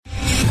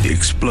The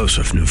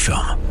explosive new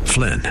film,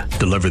 Flynn,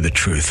 deliver the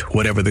truth,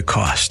 whatever the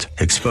cost,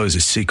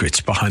 exposes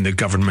secrets behind the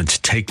government's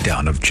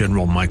takedown of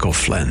General Michael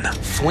Flynn.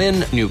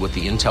 Flynn knew what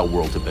the intel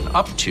world had been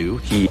up to.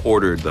 He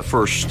ordered the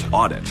first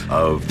audit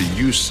of the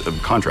use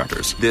of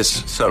contractors.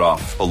 This set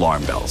off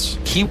alarm bells.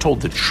 He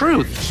told the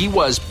truth. He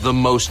was the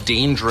most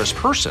dangerous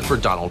person for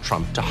Donald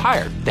Trump to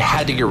hire. They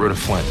had to get rid of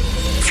Flynn.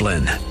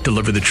 Flynn,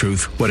 deliver the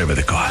truth, whatever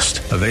the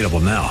cost. Available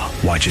now.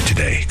 Watch it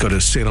today. Go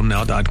to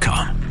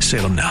salemnow.com.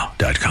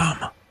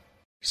 salemnow.com.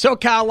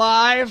 SoCal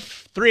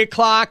Live, 3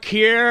 o'clock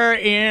here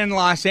in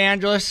Los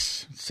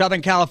Angeles,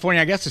 Southern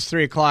California. I guess it's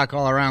 3 o'clock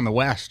all around the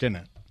West, isn't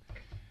it?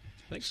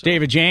 I think so.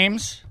 David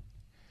James.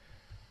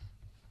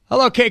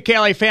 Hello,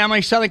 KKLA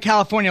family. Southern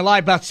California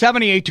Live, about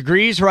 78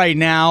 degrees right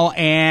now,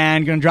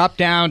 and going to drop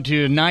down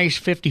to a nice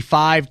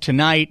 55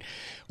 tonight.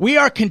 We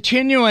are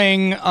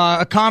continuing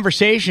a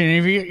conversation.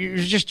 If you're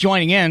just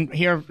joining in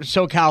here at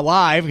SoCal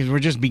Live, because we're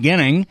just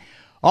beginning,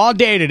 all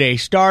day today,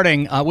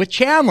 starting with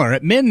Chandler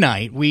at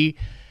midnight. We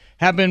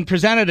have been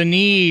presented a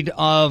need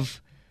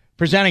of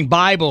presenting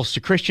Bibles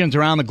to Christians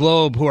around the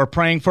globe who are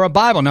praying for a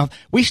Bible. Now,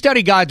 we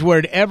study God's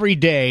Word every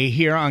day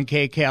here on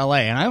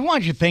KKLA, and I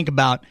want you to think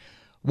about,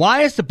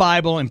 why is the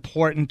Bible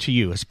important to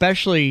you,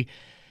 especially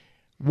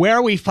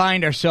where we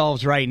find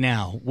ourselves right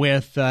now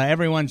with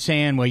everyone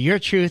saying, well, your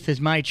truth is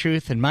my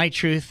truth, and my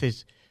truth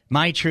is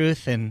my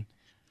truth, and,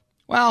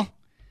 well,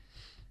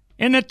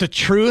 isn't it the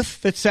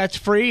truth that sets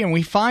free? And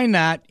we find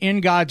that in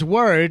God's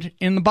Word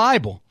in the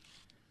Bible,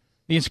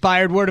 the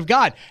inspired Word of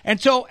God. And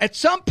so at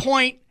some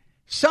point,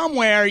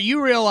 somewhere,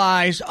 you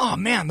realize, oh,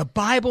 man, the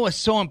Bible is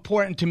so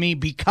important to me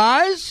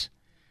because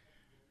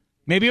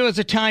maybe it was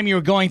a time you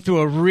were going through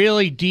a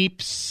really deep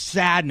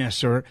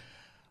sadness or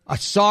a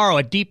sorrow,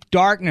 a deep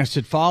darkness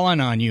had fallen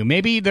on you.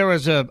 Maybe there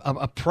was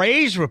a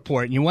praise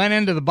report, and you went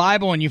into the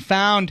Bible and you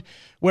found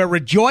where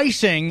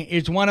rejoicing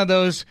is one of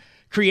those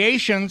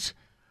creations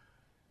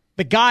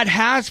that God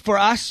has for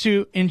us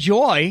to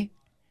enjoy.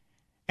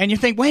 And you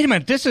think, wait a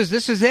minute, this is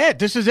it.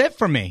 This is it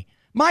for me.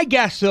 My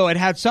guess, though, it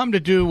had something to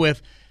do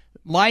with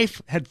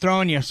life had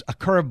thrown you a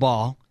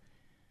curveball,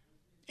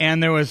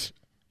 and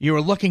you were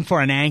looking for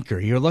an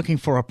anchor. You were looking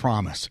for a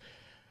promise.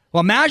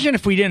 Well, imagine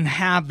if we didn't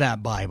have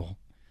that Bible,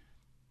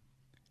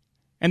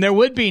 and there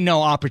would be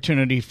no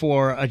opportunity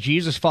for a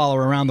Jesus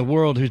follower around the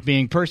world who's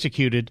being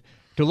persecuted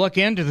to look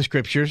into the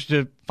Scriptures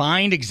to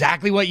find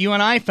exactly what you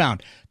and I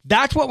found.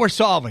 That's what we're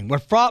solving.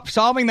 We're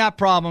solving that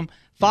problem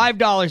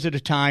 $5 at a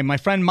time. My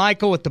friend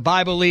Michael with the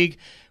Bible League,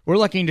 we're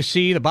looking to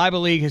see, the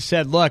Bible League has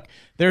said, look,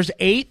 there's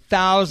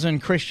 8,000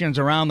 Christians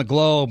around the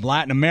globe,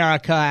 Latin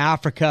America,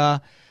 Africa,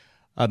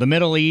 the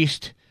Middle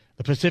East,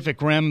 the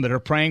Pacific Rim, that are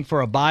praying for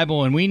a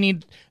Bible, and we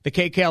need the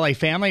KKLA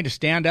family to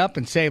stand up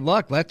and say,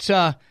 look, let's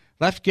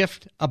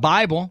gift a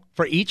Bible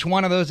for each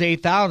one of those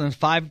 8,000,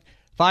 $5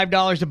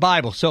 a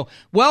Bible. So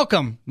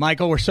welcome,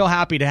 Michael. We're so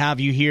happy to have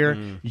you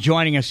here,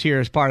 joining us here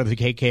as part of the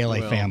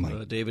KKLA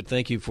family. David,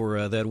 thank you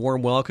for that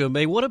warm welcome.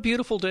 Hey, what a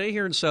beautiful day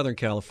here in Southern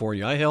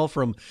California. I hail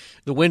from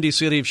the windy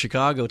city of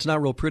Chicago. It's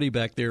not real pretty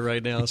back there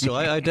right now, so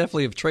I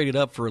definitely have traded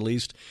up for at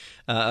least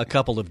a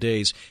couple of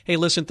days. Hey,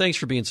 listen, thanks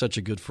for being such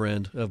a good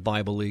friend of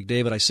Bible League.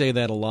 David, I say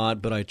that a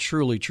lot, but I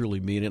truly,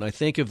 truly mean it. I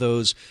think of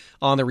those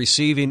on the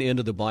receiving end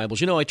of the Bibles.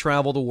 You know, I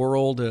travel the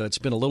world. It's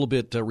been a little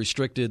bit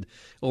restricted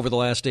over the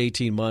last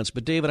 18 months.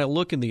 But, David, I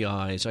look in the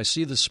eyes. I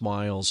see the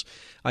smiles.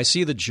 I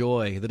see the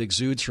joy that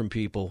exudes from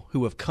people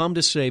who have come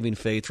to saving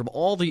faith from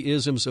all the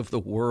isms of the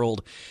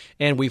world.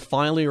 And we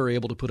finally are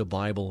able to put a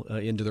Bible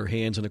into their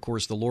hands. And, of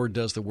course, the Lord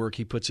does the work.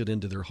 He puts it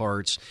into their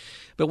hearts.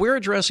 But we're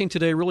addressing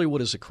today really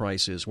what is a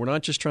crisis. We're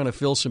not just trying to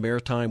fill some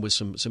airtime with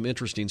some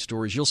interesting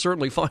stories. You'll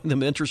certainly find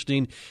them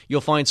interesting.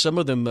 You'll find some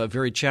of them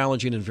very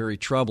challenging and very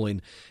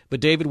troubling. But,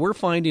 David, we're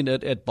finding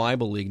at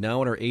Bible League,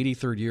 now in our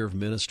 83rd year of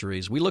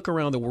ministries, we look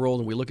around the world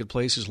and we look at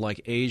places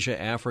like Asia,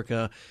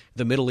 Africa,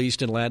 the Middle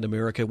East, and Latin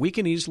America. We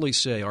can easily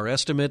say our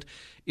estimate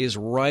is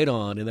right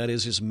on, and that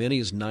is as many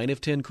as 9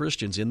 of 10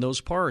 Christians in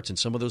those parts. In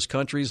some of those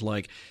countries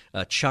like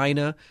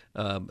China,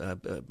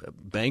 Bangladesh,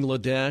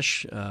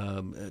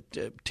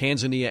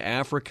 Tanzania,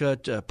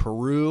 Africa,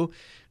 Peru,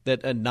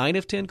 that 9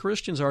 of 10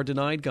 Christians are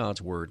denied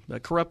God's Word.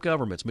 Corrupt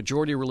governments,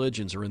 majority of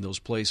religions are in those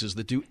places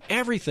that do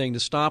everything to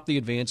stop the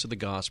advance of the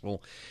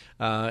gospel.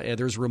 And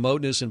there's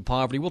remoteness and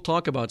poverty. We'll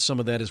talk about some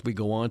of that as we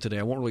go on today.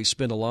 I won't really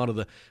spend a lot of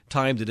the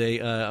time today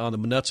on the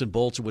nuts and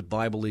bolts of what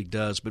Bible League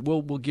does, but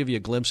we'll give you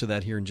a glimpse of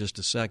that here in just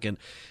a second.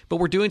 But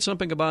we're doing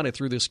something about it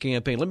through this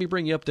campaign. Let me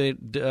bring you up to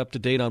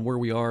date on where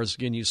we are. As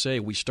again, you say,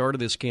 we started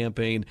this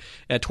campaign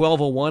at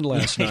 12:01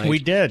 last night. We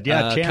did,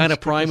 yeah. Kind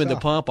of priming the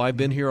pump. I've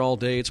been here all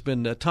day. It's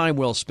been time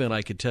well spent,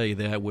 I could tell you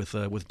that,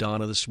 with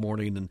Donna this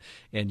morning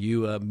and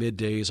you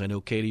middays. I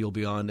know Katie will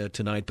be on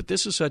tonight. But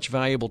this is such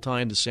valuable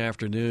time this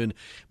afternoon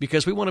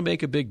because we want to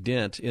make a big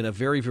dent in a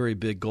very, very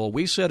big goal.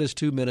 We said as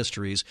two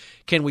ministries,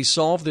 can we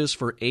solve this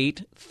for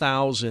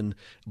 8,000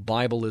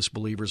 Bible-less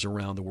believers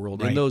around the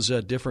world, right, in those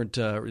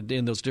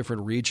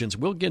different regions?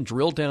 We'll again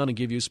drill down and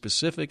give you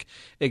specific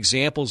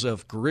examples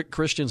of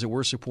Christians that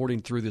we're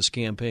supporting through this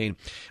campaign.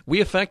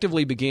 We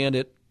effectively began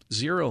it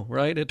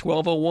right? At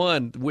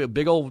 12:01,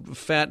 big old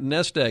fat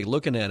nest egg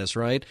looking at us,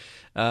 right?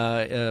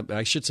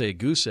 I should say a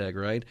goose egg,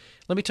 right?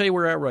 Let me tell you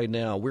where we're at right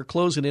now. We're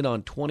closing in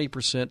on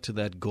 20% to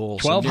that goal.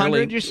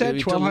 1,200, you said?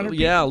 1,200?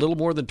 Yeah, a little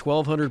more than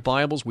 1,200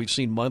 Bibles. We've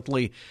seen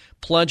monthly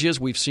pledges.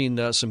 We've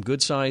seen some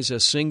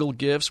good-sized single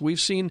gifts. We've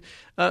seen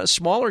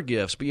smaller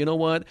gifts. But you know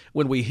what?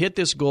 When we hit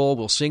this goal,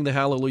 we'll sing the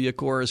Hallelujah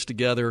chorus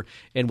together,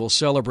 and we'll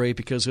celebrate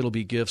because it'll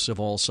be gifts of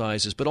all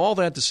sizes. But all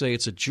that to say,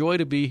 it's a joy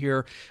to be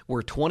here.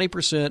 We're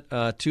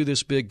 20% to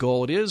this big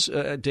goal. It is,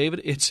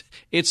 David,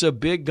 it's a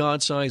big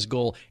God-sized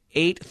goal.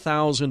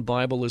 8,000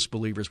 Bible-less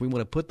believers. We want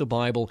to put the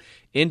Bible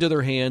into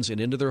their hands and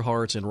into their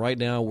hearts, and right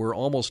now we're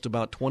almost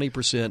about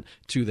 20%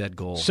 to that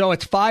goal. So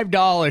it's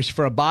 $5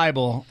 for a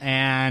Bible,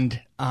 and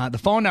the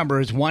phone number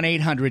is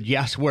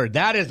 1-800-YES-WORD.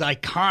 That is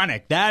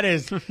iconic. That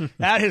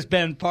has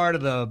been part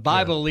of the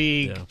Bible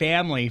League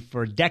family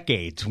for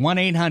decades.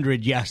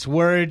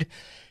 1-800-YES-WORD.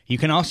 You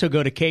can also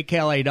go to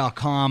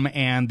KKLA.com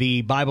and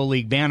the Bible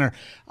League banner.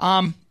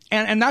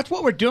 And that's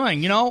what we're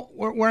doing. You know,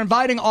 we're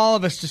inviting all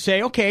of us to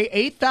say, okay,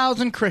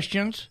 8,000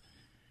 Christians,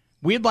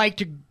 we'd like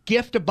to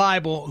gift a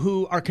Bible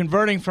who are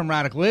converting from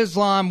radical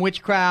Islam,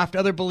 witchcraft,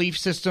 other belief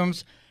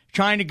systems,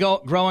 trying to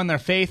grow in their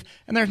faith,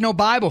 and there's no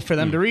Bible for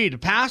them to read. The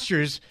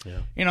pastors,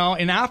 you know,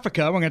 in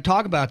Africa, we're going to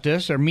talk about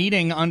this, are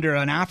meeting under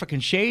an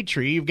African shade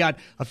tree. You've got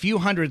a few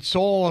hundred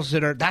souls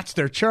that's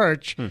their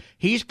church.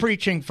 He's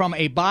preaching from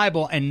a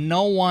Bible, and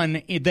no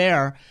one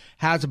there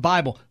has a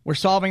Bible. We're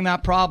solving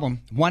that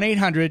problem.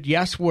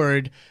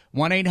 1-800-YES-WORD,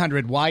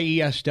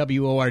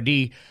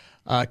 1-800-YESWORD,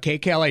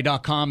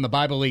 KKLA.com, the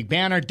Bible League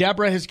banner.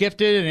 Deborah has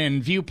gifted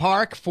in View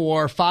Park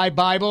for 5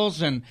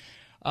 Bibles, and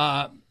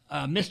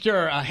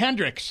Mr.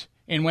 Hendricks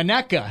in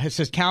Winnetka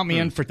says, count me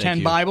in for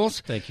 10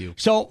 Bibles. Thank you.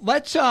 So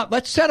let's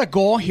set a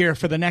goal here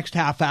for the next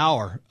half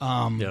hour.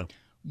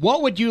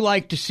 What would you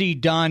like to see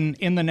done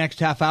in the next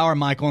half hour,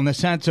 Michael, in the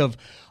sense of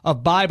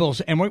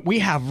Bibles? And we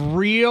have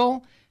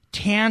real,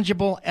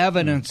 tangible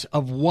evidence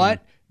of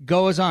what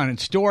goes on and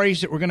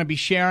stories that we're going to be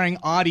sharing,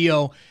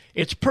 audio.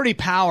 It's pretty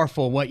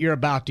powerful what you're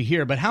about to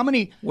hear. But how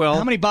many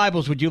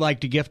Bibles would you like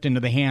to gift into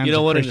the hands of Christians? You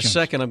know what? In a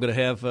second, I'm going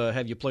to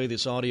have you play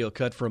this audio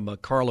cut from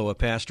Carlo, a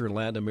pastor in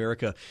Latin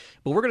America.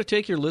 But we're going to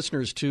take your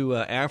listeners to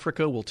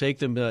Africa. We'll take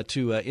them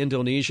to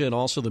Indonesia and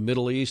also the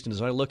Middle East. And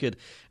as I look at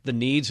the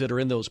needs that are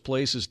in those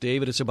places,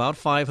 David, it's about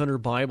 500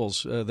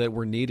 Bibles that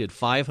were needed.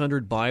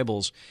 500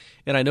 Bibles.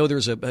 And I know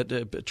there's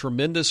a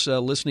tremendous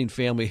listening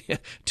family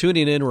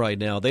tuning in right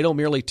now. They don't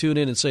merely tune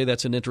in and say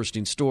that's an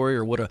interesting story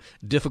or what a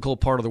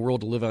difficult part of the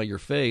world to live out your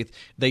faith.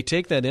 They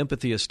take that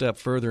empathy a step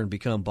further and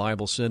become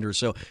Bible senders.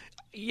 So,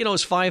 you know,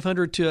 is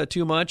 500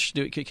 too much?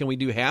 Can we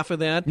do half of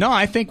that? No,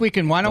 I think we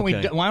can. Why don't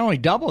we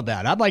double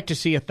that? I'd like to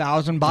see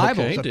 1,000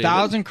 Bibles,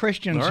 1,000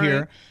 Christians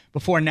here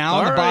before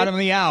now at the bottom of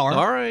the hour.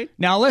 All right.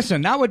 Now,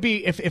 listen, that would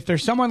be if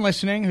there's someone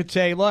listening who'd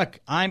say, "Look,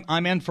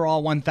 I'm in for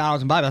all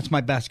 1,000 Bibles. That's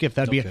my best gift."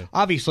 That'd be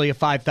obviously a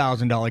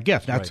 $5,000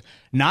 gift. That's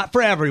not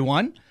for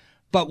everyone,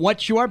 but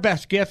what's your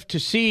best gift to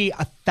see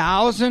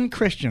 1,000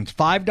 Christians,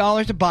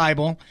 $5 a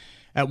Bible,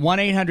 at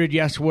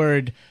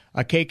 1-800-YES-WORD,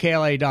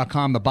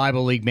 KKLA.com, the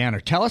Bible League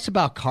banner. Tell us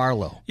about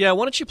Carlo. Yeah,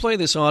 why don't you play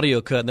this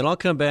audio cut, and then I'll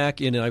come back,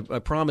 and I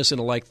promise in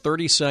like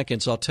 30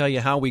 seconds I'll tell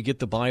you how we get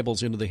the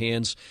Bibles into the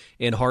hands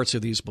and hearts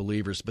of these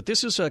believers. But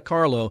this is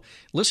Carlo.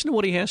 Listen to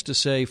what he has to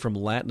say from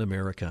Latin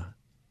America.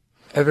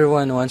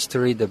 Everyone wants to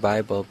read the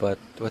Bible, but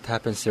what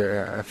happens,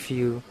 there are a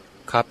few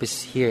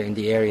copies here in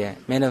the area.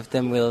 Many of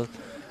them will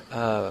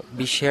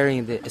be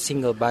sharing a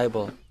single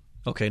Bible.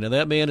 Okay, now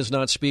that man is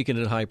not speaking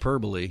in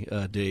hyperbole,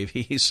 Dave.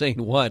 He's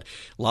saying what?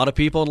 A lot of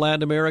people in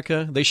Latin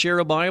America, they share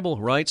a Bible,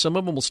 right? Some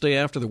of them will stay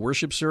after the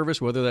worship service,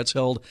 whether that's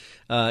held,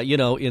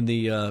 in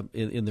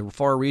the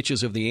far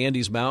reaches of the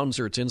Andes Mountains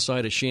or it's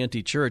inside a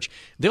shanty church.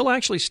 They'll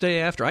actually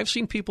stay after. I've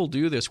seen people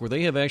do this where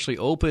they have actually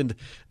opened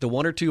the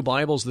 1 or 2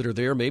 Bibles that are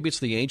there. Maybe it's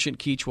the ancient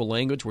Quechua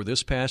language where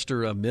this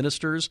pastor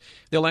ministers.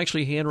 They'll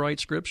actually handwrite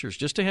scriptures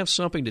just to have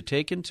something to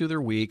take into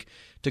their week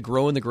to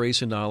grow in the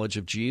grace and knowledge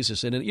of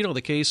Jesus. And,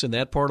 the case in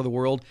that part of the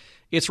world,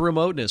 it's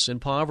remoteness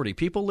and poverty.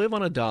 People live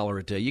on $1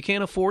 a day. You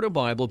can't afford a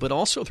Bible, but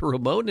also the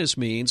remoteness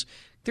means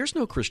there's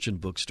no Christian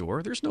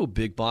bookstore. There's no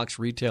big box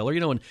retailer.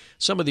 And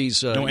some of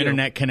these... no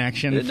internet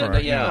connection.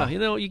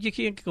 You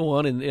can't go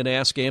on and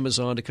ask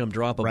Amazon to come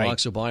drop a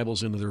box of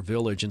Bibles into their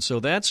village. And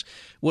so that's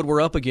what we're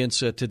up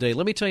against today.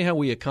 Let me tell you how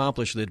we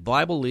accomplish that.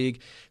 Bible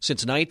League,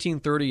 since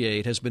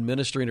 1938, has been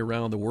ministering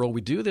around the world. We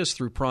do this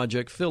through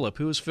Project Philip.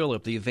 Who is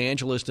Philip? The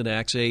evangelist in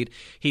Acts 8.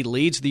 He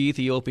leads the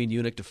Ethiopian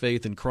eunuch to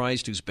faith in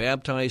Christ, who's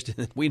baptized.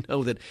 And we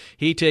know that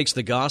he takes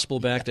the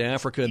gospel back to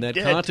Africa, and that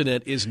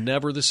continent is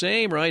never the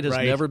same, right? Has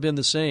never been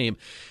the same.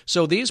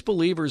 So these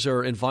believers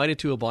are invited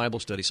to a Bible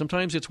study.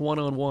 Sometimes it's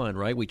one-on-one,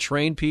 right? We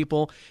train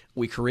people.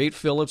 We create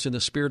Philips in the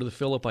spirit of the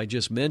Philip I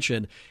just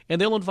mentioned, and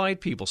they'll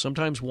invite people,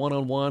 sometimes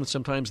one-on-one,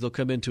 sometimes they'll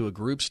come into a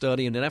group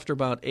study, and then after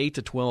about 8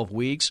 to 12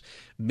 weeks,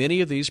 many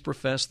of these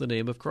profess the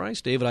name of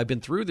Christ. David, I've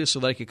been through this so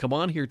that I could come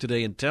on here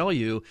today and tell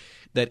you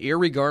that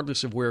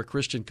irregardless of where a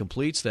Christian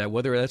completes that,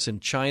 whether that's in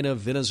China,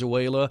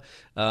 Venezuela,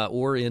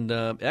 or in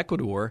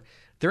Ecuador,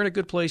 they're in a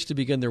good place to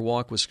begin their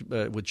walk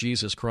with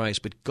Jesus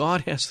Christ. But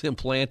God has them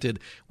planted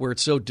where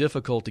it's so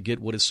difficult to get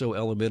what is so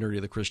elementary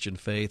to the Christian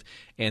faith,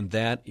 and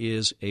that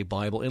is a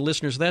Bible. And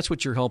listeners, that's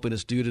what you're helping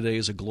us do today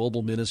as a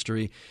global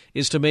ministry,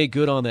 is to make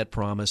good on that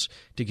promise,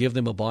 to give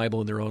them a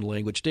Bible in their own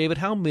language. David,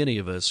 how many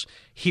of us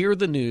hear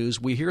the news,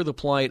 we hear the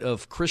plight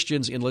of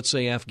Christians in, let's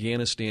say,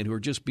 Afghanistan, who are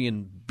just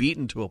being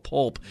beaten to a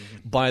pulp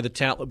by the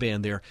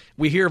Taliban there.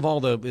 We hear of all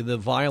the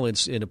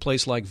violence in a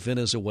place like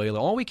Venezuela.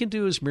 All we can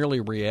do is merely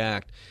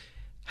react.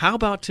 How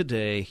about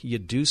today you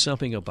do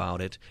something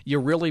about it? You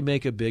really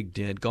make a big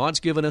dent.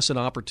 God's given us an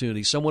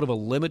opportunity, somewhat of a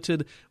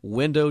limited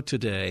window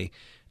today,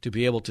 to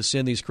be able to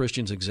send these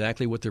Christians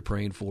exactly what they're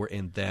praying for,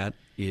 and that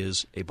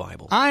is a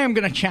Bible. I am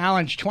going to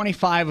challenge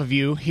 25 of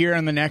you here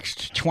in the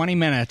next 20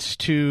 minutes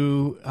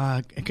to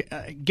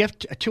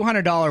gift a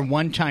 $200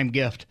 one-time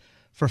gift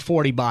for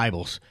 40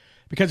 Bibles.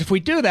 Because if we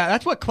do that,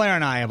 that's what Claire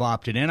and I have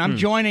opted in. I'm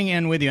joining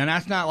in with you, and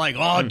that's not like,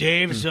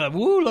 Dave's,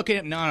 look at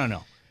it.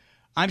 No.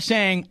 I'm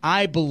saying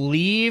I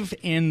believe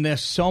in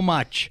this so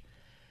much.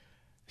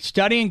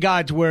 Studying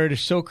God's Word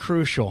is so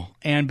crucial,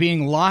 and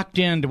being locked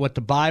into what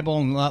the Bible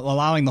and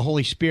allowing the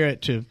Holy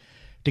Spirit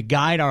to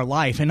guide our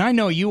life. And I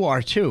know you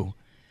are too.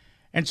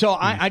 And so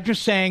I'm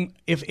just saying,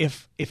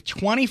 if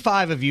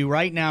 25 of you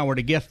right now were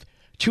to gift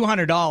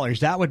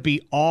 $200, that would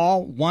be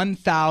all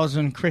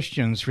 1,000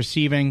 Christians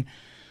receiving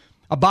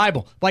a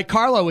Bible, like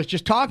Carlo was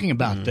just talking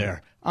about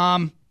there.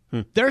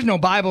 There's no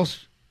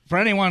Bibles for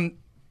anyone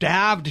to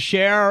have, to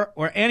share,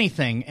 or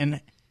anything.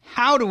 And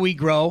how do we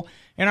grow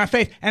in our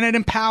faith? And it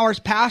empowers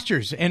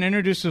pastors and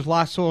introduces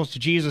lost souls to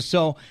Jesus.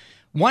 So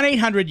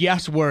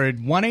 1-800-YES-WORD,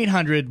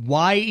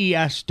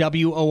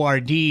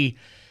 1-800-YESWORD,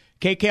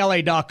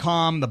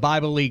 KKLA.com, the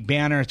Bible League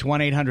banner. It's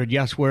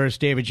 1-800-YES-WORD. It's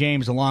David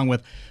James along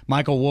with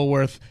Michael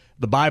Woolworth,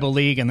 the Bible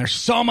League, and there's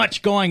so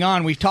much going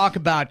on. We talk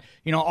about,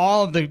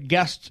 all of the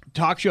guest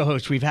talk show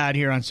hosts we've had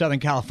here on Southern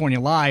California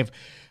Live,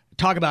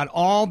 talk about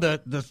all the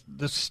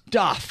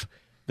stuff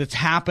that's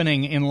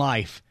happening in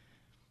life.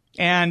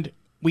 And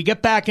we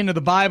get back into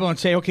the Bible and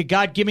say, okay,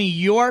 God, give me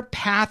your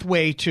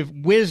pathway to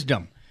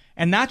wisdom.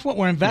 And that's what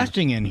we're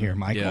investing in here,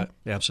 Michael.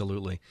 Yeah,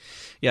 absolutely.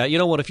 Yeah, you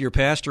know what? If your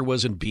pastor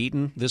wasn't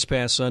beaten this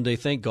past Sunday,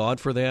 thank God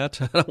for that.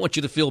 I don't want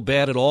you to feel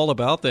bad at all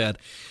about that.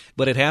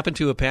 But it happened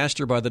to a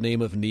pastor by the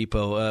name of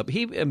Nepo.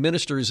 He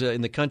ministers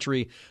in the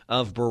country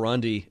of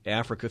Burundi,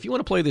 Africa. If you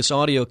want to play this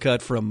audio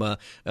cut from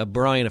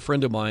Brian, a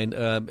friend of mine,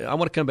 I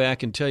want to come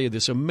back and tell you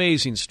this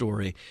amazing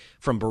story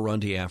from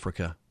Burundi,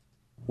 Africa.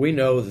 We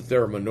know that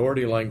there are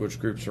minority language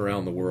groups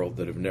around the world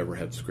that have never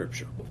had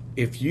Scripture.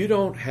 If you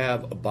don't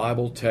have a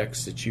Bible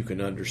text that you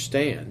can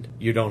understand,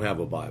 you don't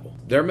have a Bible.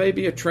 There may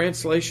be a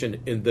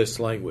translation in this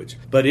language,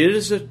 but it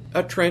is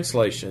a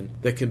translation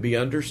that can be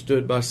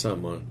understood by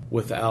someone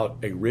without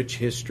a rich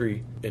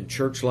history in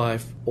church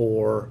life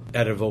or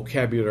at a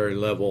vocabulary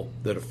level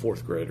that a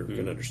fourth grader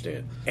can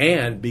understand.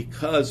 And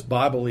because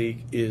Bible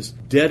League is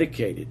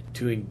dedicated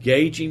to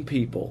engaging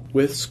people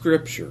with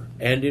Scripture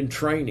and in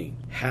training,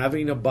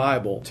 having a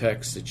Bible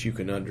text that you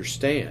can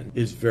understand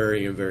is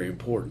very, very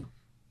important.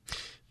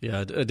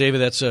 Yeah,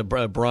 David, that's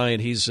Brian.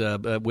 He's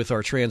with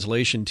our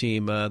translation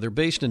team. They're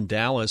based in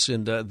Dallas,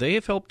 and they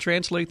have helped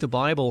translate the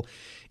Bible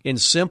in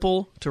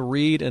simple to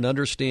read and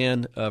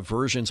understand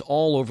versions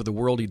all over the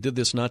world. He did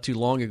this not too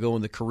long ago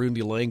in the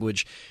Kirundi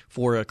language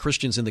for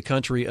Christians in the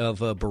country of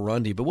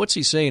Burundi. But what's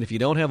he saying? If you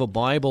don't have a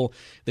Bible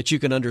that you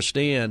can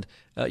understand,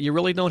 you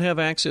really don't have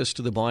access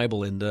to the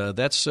Bible, and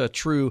that's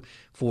true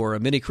for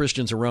many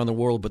Christians around the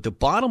world. But the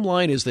bottom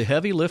line is the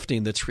heavy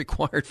lifting that's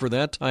required for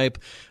that type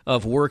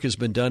of work has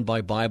been done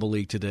by Bible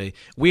League today.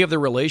 We have the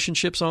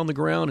relationships on the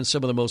ground in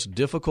some of the most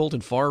difficult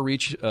and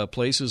far-reach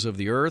places of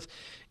the earth,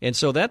 and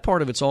so that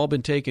part of it's all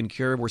been taken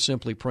care of. We're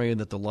simply praying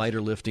that the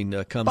lighter lifting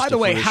comes to fruition. By the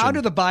way, how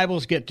do the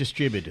Bibles get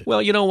distributed?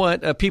 Well, you know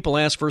what? People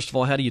ask, first of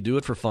all, how do you do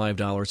it for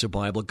 $5 a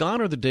Bible?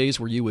 Gone are the days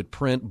where you would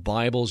print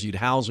Bibles, you'd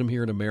house them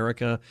here in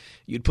America,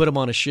 you'd put them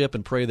on a ship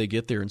and pray they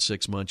get there in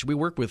 6 months. We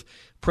work with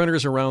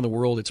printers around the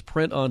world. It's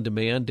print on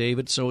demand,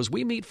 David. So as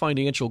we meet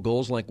financial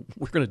goals like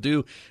we're going to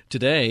do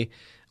today,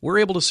 we're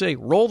able to say,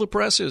 roll the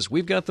presses.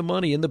 We've got the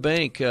money in the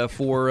bank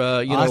for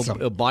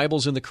awesome.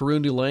 Bibles in the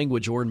Kirundi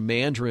language or in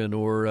Mandarin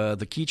or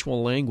the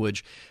Quechua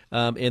language.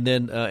 And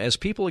then as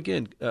people,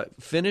 again,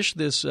 finish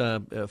this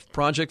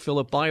Project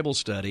Philip Bible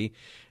study,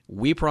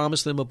 we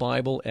promise them a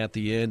Bible at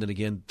the end. And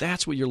again,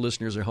 that's what your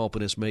listeners are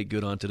helping us make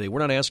good on today. We're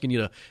not asking you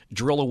to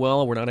drill a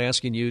well. We're not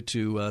asking you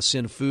to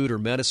send food or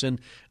medicine.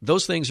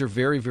 Those things are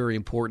very, very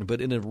important. But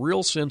in a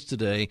real sense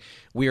today,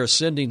 we are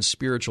sending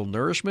spiritual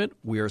nourishment.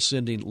 We are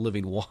sending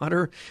living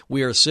water.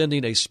 We are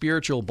sending a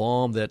spiritual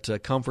balm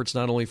that comforts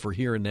not only for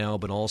here and now,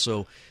 but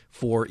also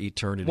for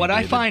eternity. What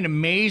David. I find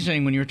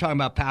amazing when you were talking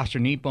about Pastor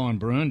Nepo in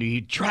Burundi,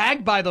 he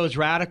dragged by those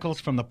radicals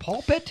from the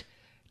pulpit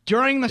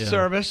during the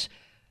service.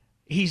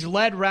 He's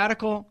led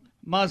radical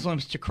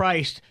Muslims to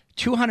Christ.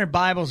 200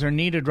 Bibles are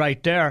needed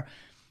right there.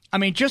 I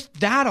mean,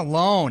 just that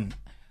alone,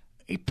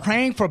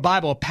 praying for a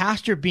Bible, a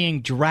pastor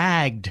being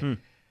dragged.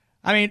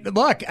 I mean,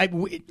 look, I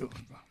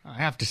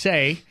have to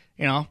say,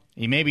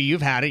 maybe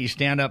you've had it. You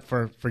stand up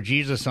for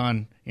Jesus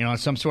on,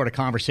 some sort of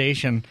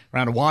conversation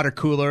around a water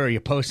cooler, or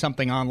you post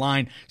something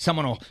online.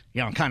 Someone will,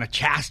 kind of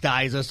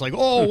chastise us like,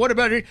 oh, what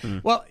about it?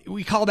 Well,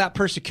 we call that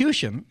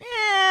persecution.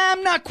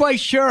 I'm not quite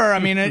sure. I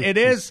mean, it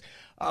is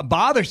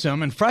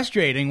bothersome and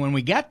frustrating when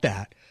we get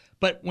that.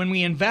 But when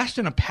we invest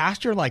in a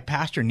pastor like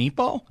Pastor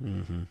Nepo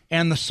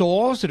and the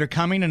souls that are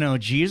coming to know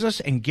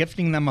Jesus and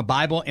gifting them a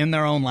Bible in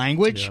their own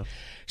language. Yeah.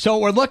 So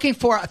we're looking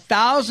for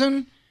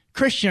 1,000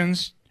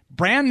 Christians,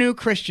 brand new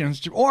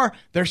Christians, or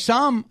there's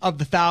some of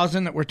the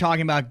 1,000 that we're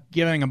talking about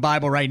giving a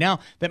Bible right now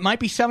that might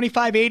be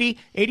 75, 80,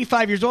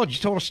 85 years old. You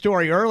told a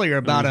story earlier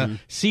about a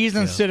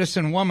seasoned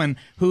citizen woman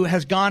who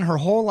has gone her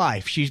whole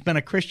life. She's been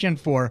a Christian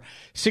for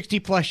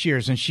 60 plus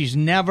years, and she's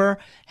never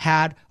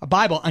had a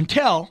Bible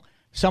until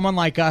someone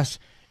like us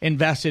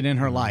invested in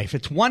her life.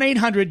 It's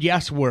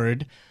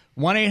 1-800-YES-WORD,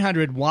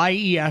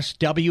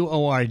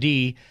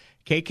 1-800-YESWORD,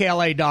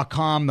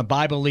 KKLA.com, the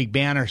Bible League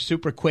banner,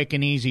 super quick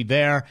and easy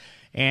there.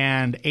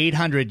 And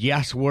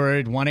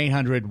 800-YES-WORD,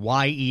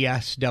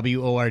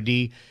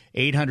 1-800-YESWORD,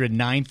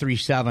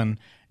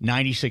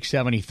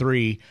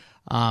 800-937-9673.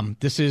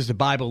 This is the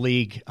Bible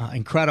League,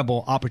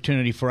 incredible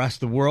opportunity for us.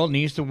 The world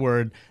needs the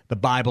Word, the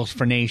Bible's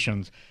for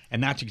nations.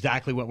 And that's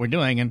exactly what we're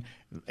doing, and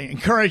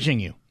encouraging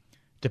you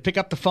to pick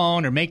up the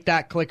phone or make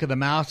that click of the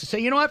mouse to say,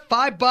 you know what,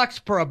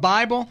 $5 per a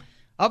Bible.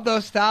 Of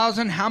those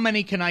 1,000, how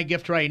many can I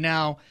gift right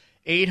now?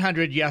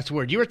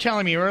 800-YES-WORD. You were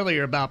telling me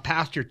earlier about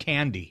Pastor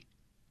Tandy.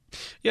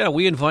 Yeah,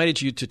 we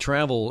invited you to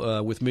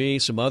travel with me,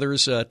 some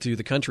others, to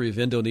the country of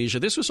Indonesia.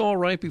 This was all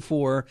right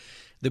before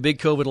the big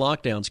COVID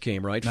lockdowns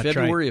came, right? That's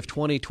February right. of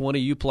 2020,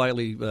 you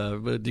politely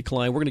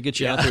declined. We're going to get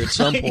you out there at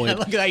some point. Yeah,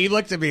 look at that. You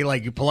looked at me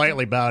like you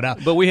politely bowed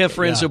out. But we have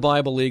friends of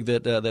Bible League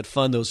that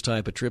fund those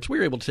type of trips. We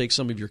were able to take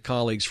some of your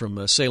colleagues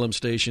from Salem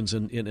stations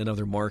and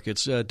other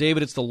markets.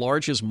 David, it's the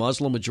largest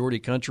Muslim majority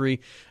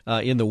country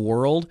in the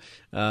world.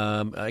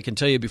 I can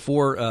tell you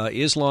before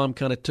Islam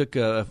kind of took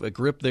a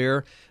grip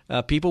there,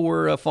 people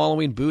were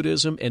following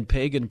Buddhism and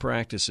pagan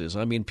practices.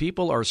 I mean,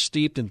 people are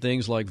steeped in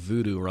things like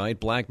voodoo, right?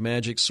 Black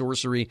magic,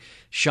 sorcery,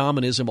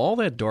 shamanism, all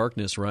that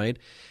darkness, right?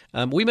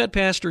 We met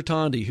Pastor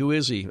Tandy. Who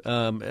is he?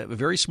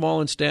 Very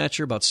small in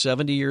stature, about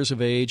 70 years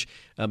of age.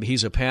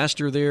 He's a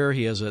pastor there.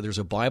 There's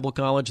a Bible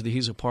college that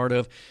he's a part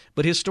of.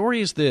 But his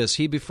story is this.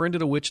 He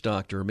befriended a witch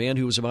doctor, a man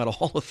who was about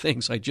all the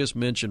things I just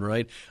mentioned,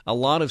 right? A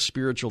lot of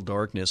spiritual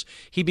darkness.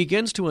 He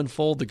begins to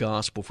unfold the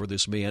gospel for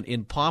this man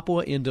in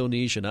Papua,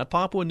 Indonesia, not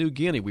Papua New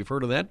Guinea. We've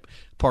heard of that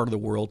part of the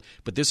world,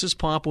 but this is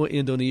Papua,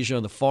 Indonesia,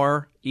 on the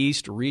far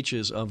east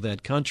reaches of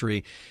that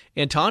country.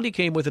 And Tandy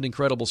came with an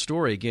incredible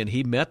story. Again,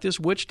 he met this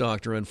witch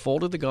doctor,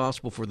 unfolded the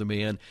gospel for the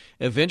man,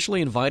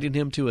 eventually invited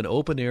him to an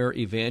open-air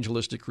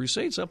evangelistic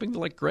crusade, something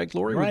like Greg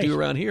Laurie would do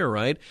around here,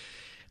 right?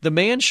 The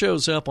man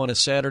shows up on a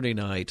Saturday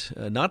night,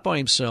 not by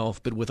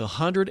himself, but with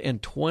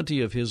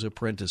 120 of his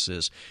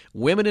apprentices,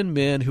 women and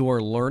men who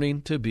are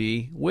learning to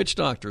be witch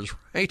doctors,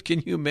 right?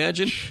 Can you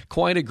imagine?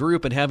 Quite a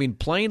group, and having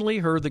plainly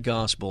heard the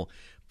gospel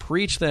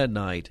preached that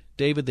night,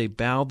 David, they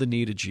bowed the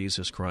knee to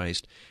Jesus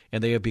Christ,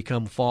 and they have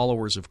become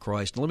followers of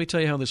Christ. And let me tell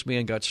you how this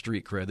man got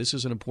street cred. This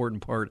is an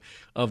important part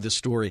of the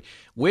story.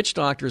 Witch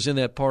doctors in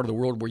that part of the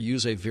world will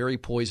use a very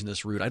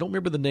poisonous root. I don't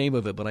remember the name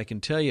of it, but I can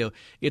tell you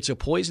it's a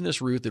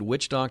poisonous root that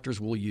witch doctors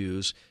will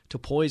use to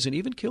poison,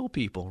 even kill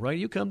people, right?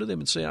 You come to them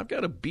and say, I've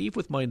got a beef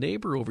with my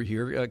neighbor over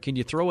here. Can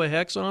you throw a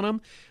hex on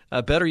him?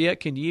 Better yet,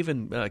 can you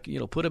even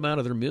put them out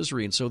of their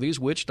misery? And so these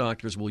witch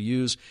doctors will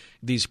use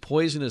these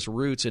poisonous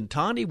roots. And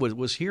Tandy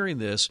was hearing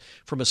this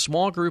from a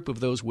small group of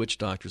those witch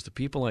doctors, the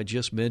people I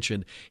just mentioned.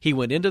 He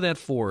went into that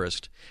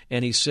forest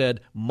and he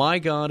said, my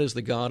God is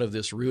the God of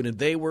this root. And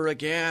they were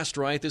aghast,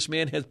 right? This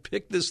man had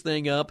picked this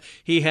thing up.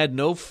 He had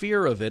no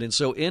fear of it. And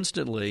so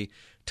instantly,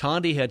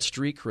 Tandy had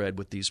street cred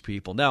with these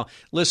people. Now,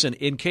 listen,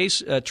 in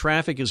case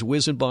traffic is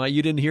whizzing by,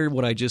 you didn't hear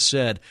what I just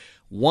said.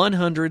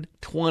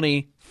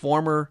 120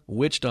 former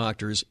witch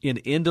doctors in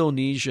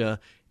Indonesia,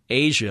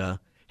 Asia,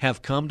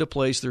 have come to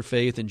place their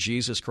faith in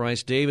Jesus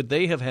Christ. David,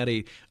 they have had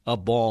a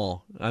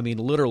ball. I mean,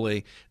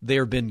 literally, they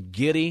have been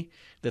giddy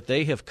that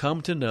they have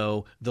come to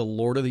know the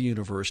Lord of the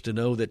universe, to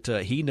know that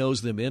He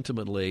knows them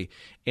intimately,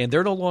 and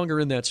they're no longer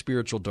in that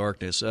spiritual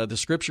darkness. The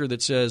scripture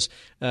that says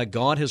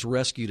God has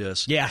rescued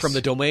us from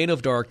the domain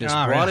of darkness,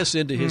 brought us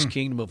into His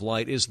kingdom of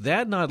light. Is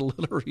that not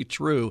literally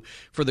true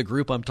for the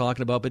group I'm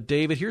talking about? But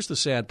David, here's the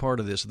sad part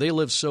of this. They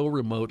live so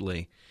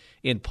remotely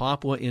in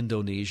Papua,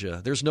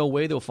 Indonesia. There's no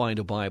way they'll find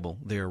a Bible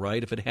there,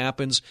 right? If it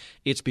happens,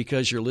 it's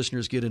because your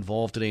listeners get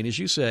involved today. And as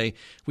you say,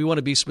 we want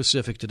to be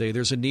specific today.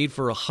 There's a need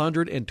for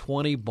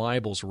 120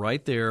 Bibles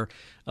right there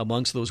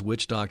amongst those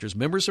witch doctors,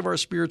 members of our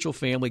spiritual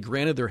family.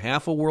 Granted, they're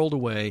half a world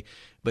away,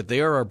 but they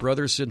are our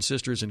brothers and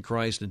sisters in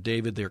Christ. And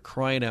David, they're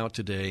crying out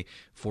today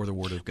for the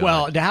Word of God.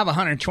 Well, to have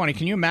 120,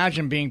 can you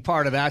imagine being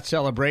part of that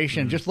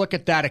celebration? Just look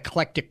at that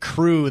eclectic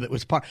crew that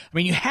was part. I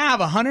mean, you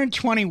have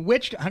 120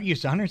 witch, you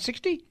said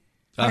 160?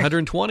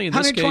 120 in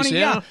this case,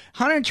 yeah.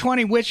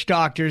 120 witch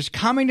doctors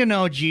coming to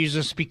know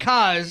Jesus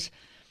because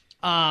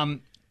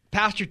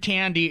Pastor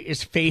Tandy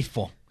is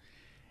faithful.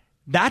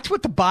 That's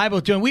what the Bible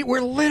is doing.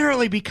 We're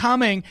literally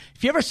becoming,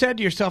 if you ever said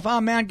to yourself,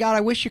 oh man, God,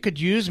 I wish you could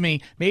use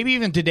me. Maybe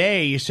even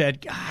today you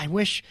said, I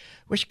wish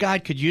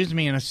God could use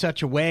me in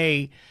such a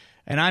way.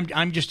 And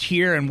I'm just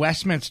here in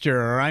Westminster,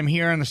 or I'm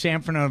here in the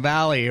San Fernando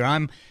Valley, or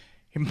I'm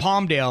in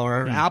Palmdale,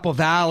 or Apple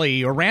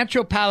Valley, or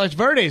Rancho Palos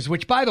Verdes,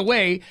 which, by the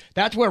way,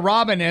 that's where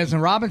Robin is.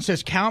 And Robin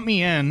says, count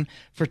me in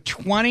for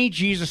 20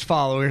 Jesus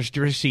followers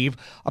to receive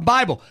a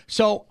Bible.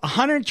 So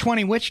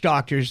 120 witch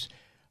doctors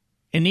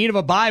in need of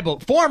a Bible,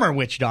 former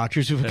witch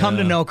doctors who've come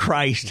to know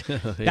Christ.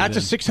 That's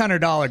a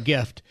 $600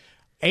 gift.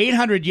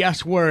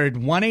 800-YES-WORD,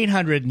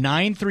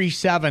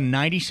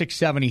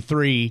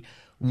 1-800-937-9673,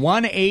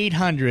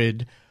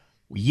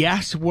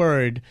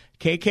 1-800-YES-WORD,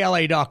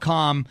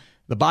 KKLA.com,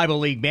 the Bible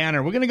League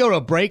banner. We're going to go to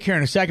a break here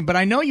in a second, but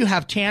I know you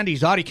have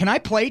Tandy's audio. Can I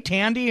play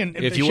Tandy and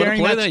if you want to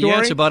play that, story?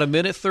 yeah, it's about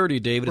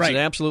 1:30, David. It's right.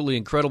 an absolutely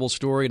incredible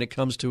story, and it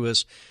comes to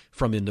us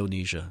from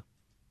Indonesia.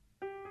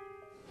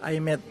 I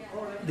met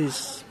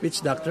this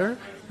witch doctor.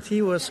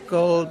 He was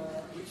called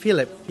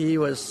Philip. He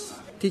was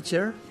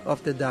teacher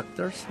of the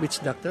doctors,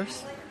 witch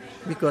doctors,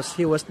 because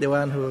he was the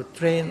one who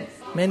trained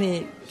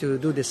many to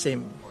do the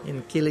same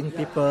in killing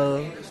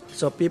people.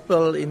 So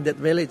people in that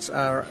village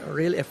are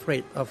really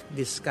afraid of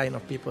this kind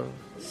of people.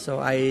 So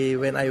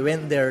when I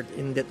went there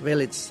in that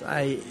village,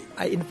 I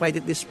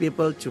invited these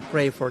people to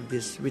pray for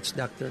these witch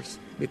doctors,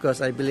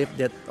 because I believe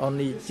that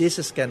only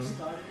Jesus can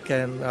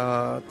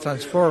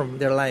transform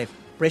their life.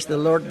 Praise the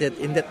Lord that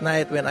in that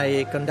night when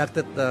I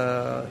conducted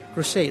the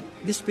crusade,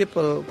 these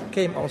people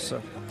came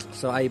also.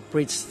 So I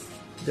preached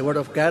the Word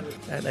of God,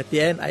 and at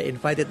the end I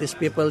invited these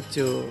people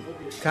to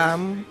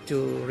come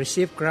to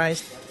receive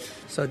Christ.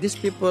 So these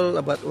people,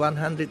 about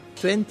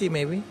 120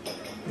 maybe,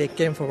 they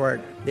came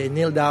forward. They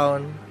kneel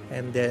down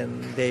and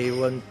then they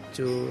want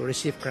to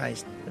receive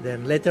Christ.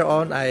 Then later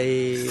on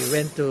I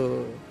went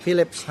to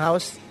Philip's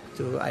house.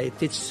 I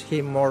teach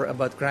him more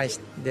about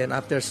Christ. Then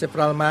after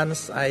several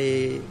months,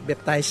 I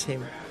baptized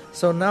him.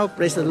 So now,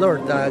 praise the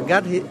Lord,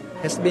 God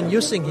has been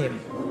using him.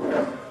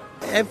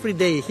 Every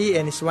day, he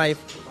and his wife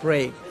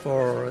pray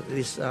for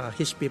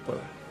his people.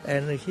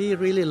 And he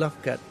really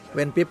loved God.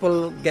 When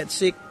people get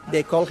sick,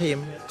 they call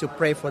him to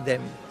pray for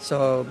them.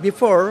 So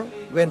before,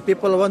 when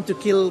people want to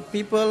kill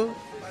people,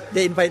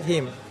 they invite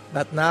him.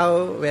 But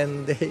now,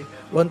 when they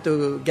want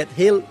to get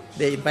healed,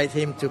 they invite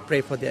him to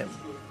pray for them.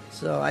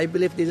 So I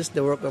believe this is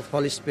the work of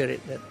Holy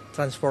Spirit that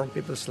transforms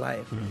people's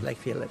life, like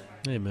Philip.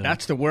 Amen.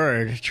 That's the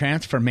word,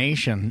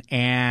 transformation.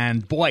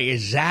 And boy,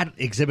 is that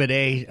Exhibit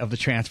A of the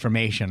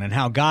transformation, and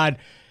how God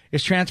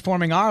is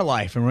transforming our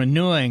life and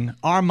renewing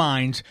our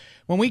minds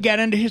when we get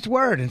into His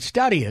Word and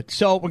study it.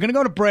 So we're going to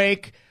go to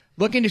break,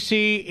 looking to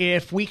see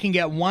if we can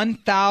get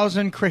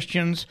 1,000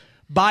 Christians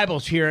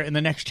Bibles here in the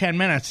next 10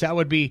 minutes. That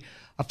would be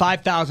a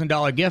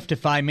 $5,000 gift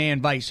if I may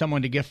invite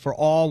someone to gift for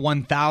all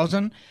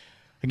 1,000.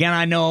 Again,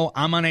 I know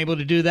I'm unable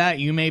to do that.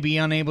 You may be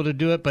unable to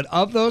do it. But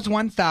of those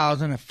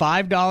 1,000 at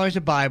 $5 a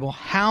Bible,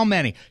 how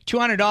many?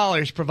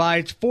 $200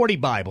 provides 40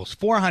 Bibles,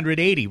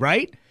 480,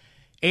 right?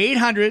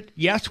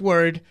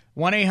 800-YES-WORD,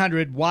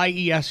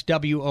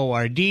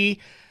 1-800-YESWORD,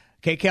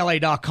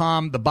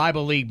 KKLA.com, the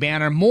Bible League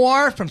banner.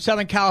 More from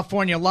Southern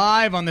California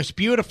live on this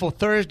beautiful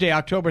Thursday,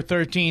 October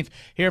 13th,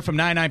 here from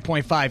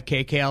 99.5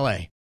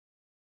 KKLA.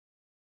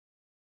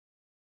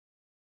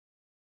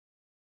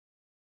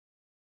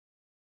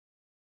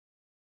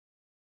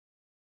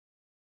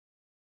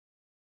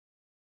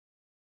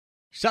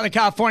 Southern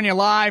California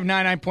Live,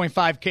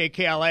 99.5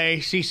 KKLA.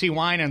 CeCe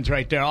Winans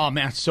right there. Oh,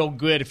 man, so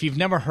good. If you've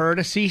never heard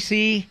of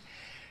CeCe,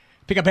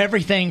 pick up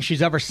everything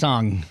she's ever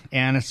sung.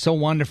 And it's so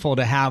wonderful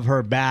to have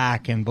her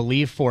back, and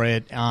Believe for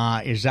It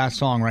is that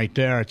song right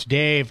there. It's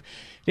David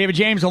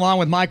James along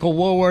with Michael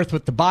Woolworth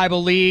with the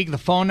Bible League. The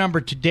phone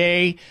number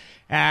today,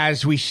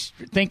 as we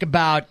think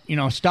about,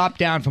 stop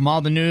down from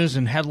all the news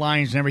and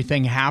headlines and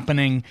everything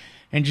happening,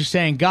 and just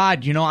saying,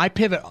 God, I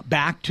pivot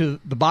back to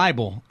the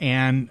Bible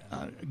and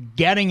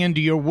getting into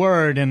your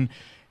word and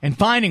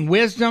finding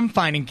wisdom,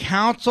 finding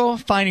counsel,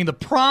 finding the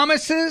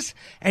promises.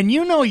 And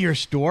your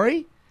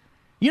story.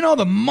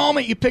 The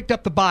moment you picked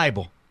up the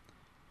Bible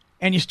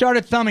and you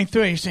started thumbing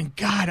through it, you're saying,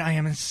 God, I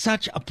am in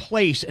such a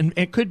place. And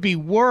it could be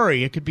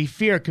worry, it could be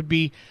fear, it could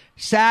be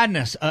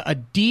sadness, a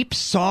deep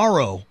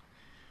sorrow.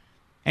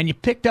 And you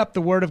picked up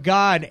the Word of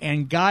God,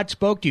 and God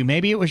spoke to you.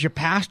 Maybe it was your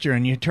pastor,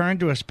 and you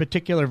turned to a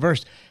particular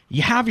verse.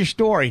 You have your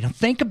story. Now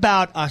think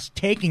about us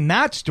taking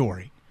that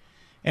story,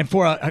 and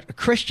for a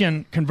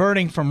Christian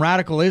converting from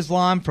radical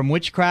Islam, from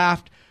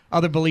witchcraft,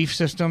 other belief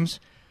systems,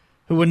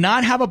 who would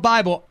not have a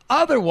Bible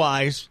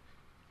otherwise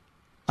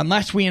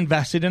unless we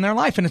invested in their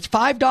life. And it's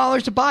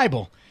 $5 a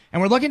Bible. And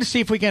we're looking to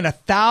see if we can get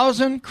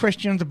 1,000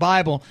 Christians a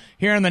Bible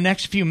here in the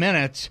next few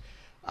minutes.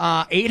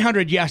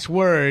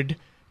 800-YES-WORD.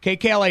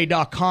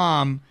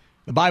 KKLA.com,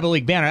 the Bible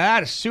League banner.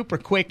 That is super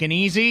quick and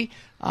easy.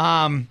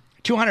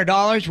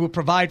 $200 will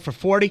provide for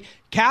 40.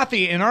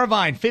 Kathy in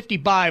Irvine, 50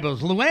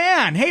 Bibles.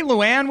 Luann. Hey,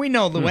 Luann. We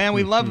know Luann.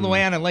 We love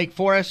Luann in Lake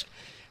Forest.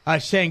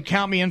 Saying,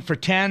 count me in for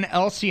 10.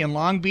 Elsie in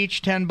Long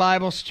Beach, 10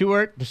 Bibles.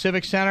 Stuart, the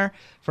Civic Center,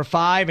 for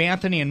 $5.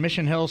 Anthony in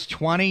Mission Hills,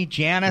 20.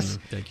 Janice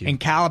thank you. in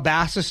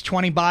Calabasas,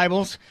 20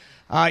 Bibles.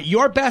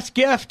 Your best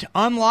gift,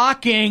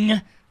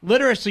 unlocking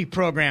literacy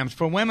programs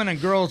for women and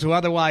girls who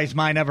otherwise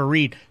might never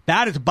read.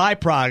 That is a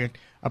byproduct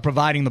of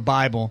providing the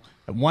Bible.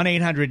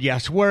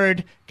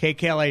 1-800-YES-WORD,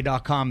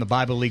 KKLA.com, the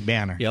Bible League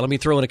banner. Yeah, let me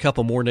throw in a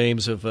couple more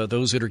names of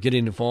those that are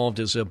getting involved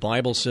as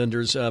Bible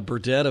senders.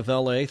 Burdette of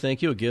L.A.,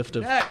 thank you, a gift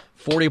of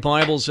 40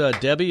 Bibles.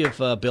 Debbie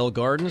of Bell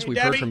Gardens. We've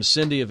heard from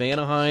Cindy of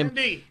Anaheim.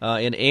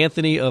 And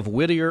Anthony of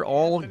Whittier,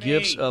 all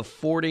gifts of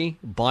 40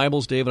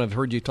 Bibles. David, I've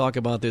heard you talk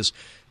about this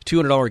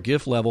 $200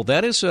 gift level.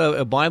 That is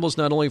Bibles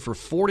not only for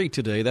 40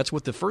 today. That's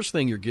what the first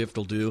thing your gift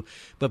will do.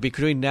 But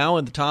between now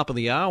and the top of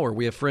the hour,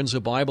 we have Friends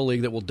of Bible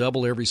League that will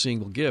double every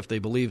single gift. They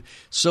believe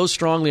so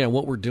strongly on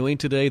what we're doing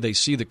today. They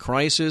see the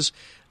crisis,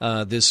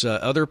 this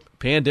other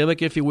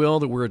pandemic, if you will,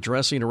 that we're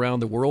addressing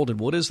around the world. And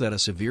what is that? A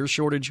severe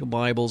shortage of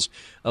Bibles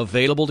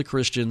available to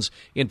Christians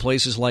in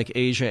places like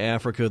Asia,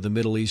 Africa, the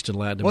Middle East, and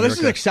Latin America. Well, this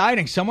is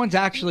exciting. Someone's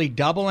actually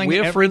doubling every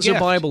gift. We have Friends of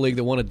Bible League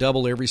that want to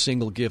double every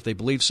single gift. They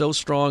believe so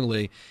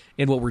strongly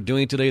in what we're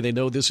doing today. They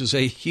know this is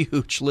a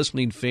huge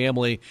listening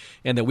family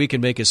and that we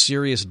can make a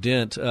serious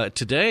dent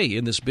today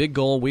in this big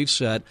goal we've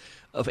set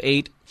of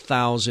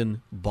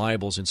 8,000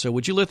 Bibles. And so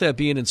would you let that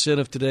be an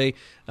incentive today?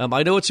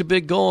 I know it's a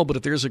big goal, but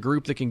if there's a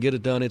group that can get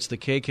it done, it's the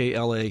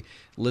KKLA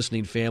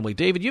listening family.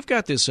 David, you've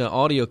got this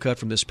audio cut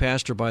from this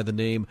pastor by the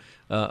name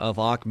of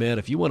Ahmed.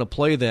 If you want to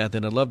play that,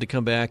 then I'd love to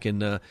come back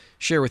and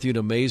share with you an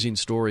amazing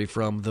story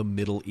from the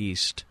Middle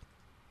East.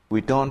 We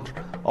don't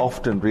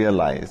often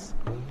realize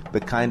the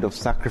kind of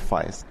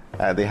sacrifice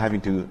they're having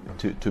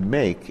to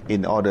make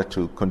in order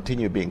to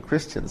continue being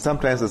Christians.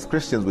 Sometimes as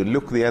Christians we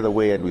look the other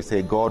way and we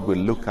say God will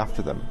look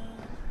after them.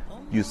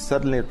 You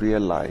suddenly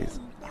realize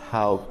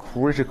how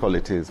critical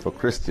it is for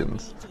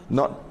Christians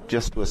not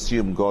just to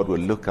assume God will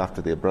look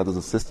after their brothers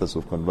and sisters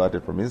who've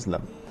converted from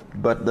Islam,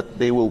 but that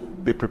they will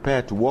be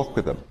prepared to walk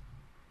with them.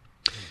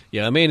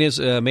 Yeah, man's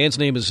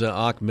name is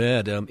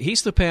Ahmed.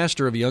 He's the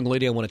pastor of a young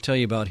lady I want to tell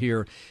you about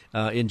here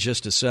in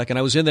just a second.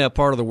 I was in that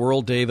part of the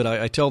world, David.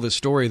 I tell this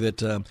story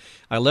that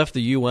I left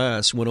the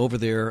U.S., went over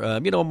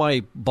there.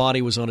 My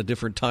body was on a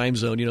different time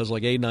zone. It was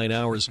like 8-9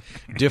 hours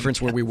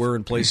difference where we were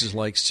in places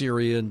like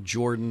Syria and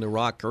Jordan,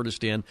 Iraq,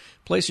 Kurdistan,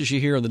 places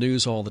you hear on the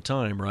news all the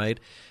time, right?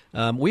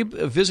 We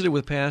visited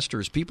with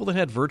pastors, people that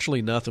had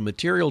virtually nothing.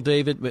 Material,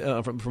 David,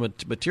 from a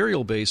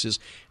material basis,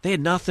 they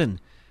had nothing.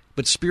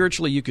 But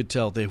spiritually, you could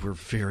tell they were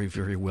very,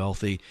 very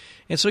wealthy.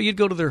 And so you'd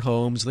go to their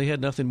homes. They had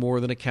nothing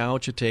more than a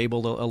couch, a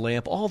table, a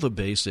lamp, all the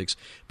basics.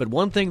 But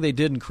one thing they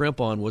didn't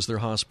crimp on was their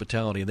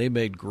hospitality. And they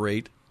made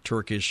great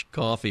Turkish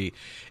coffee.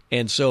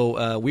 And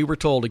so we were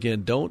told,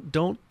 again, don't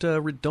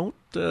decline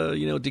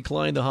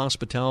the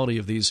hospitality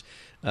of these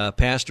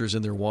pastors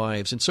and their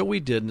wives. And so we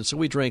did. And so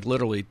we drank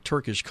literally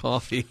Turkish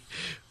coffee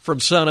from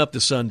sun up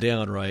to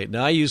sundown, right?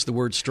 Now, I used the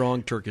word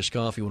strong Turkish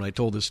coffee when I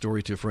told this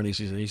story to a friend.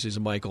 He says,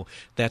 Michael,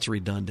 that's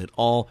redundant.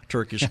 All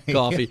Turkish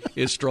coffee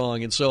is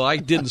strong. And so I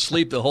didn't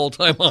sleep the whole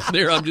time I'm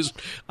there.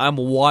 I'm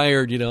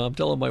wired, I'm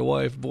telling my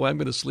wife, boy, I'm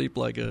going to sleep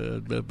like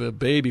a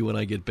baby when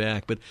I get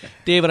back. But,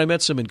 David, I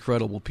met some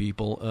incredible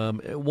people.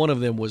 One of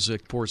them was,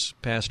 of course,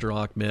 Pastor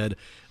Ahmed.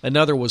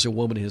 Another was a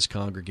woman in his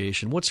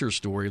congregation. What's her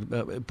story?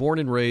 Born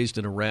and raised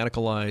in a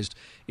radicalized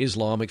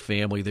Islamic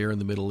family there in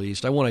the Middle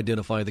East. I won't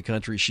identify the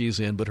country she's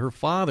in, but her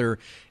father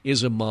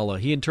is a mullah.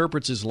 He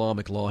interprets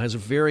Islamic law, has a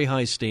very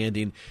high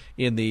standing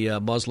in the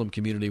Muslim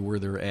community where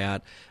they're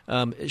at.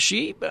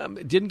 She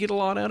didn't get a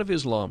lot out of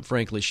Islam,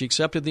 frankly. She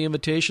accepted the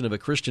invitation of a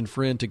Christian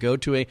friend to go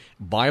to a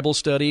Bible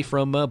study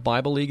from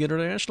Bible League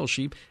International.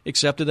 She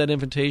accepted that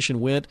invitation,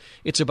 went.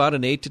 It's about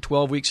an 8 to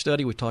 12-week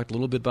study. We talked a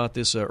little bit about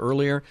this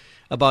earlier.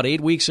 About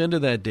 8 weeks into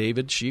that,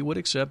 David, she would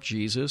accept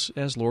Jesus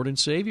as Lord and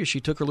Savior.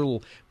 She took her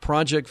little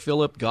Project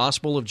Philip,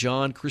 Gospel of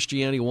John,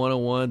 Christianity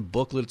 101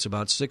 booklet. It's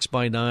about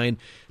 6x9.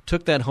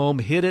 Took that home,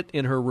 hid it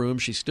in her room.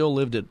 She still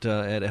lived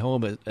at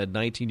home at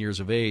 19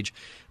 years of age.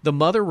 The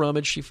mother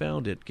rummaged, she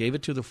found it, gave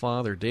it to the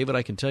father. David,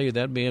 I can tell you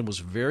that man was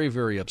very,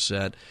 very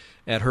upset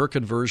at her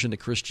conversion to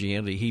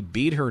Christianity. He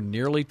beat her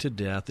nearly to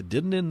death. It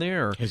didn't end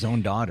there. His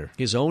own daughter.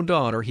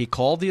 He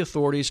called the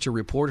authorities to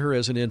report her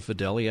as an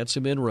infidel. He had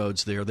some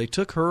inroads there. They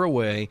took her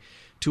away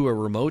to a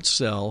remote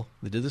cell.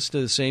 They did this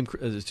to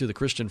the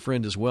Christian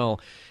friend as well.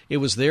 It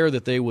was there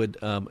that they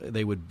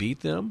would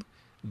beat them.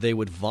 They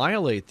would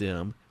violate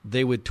them.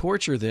 They would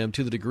torture them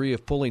to the degree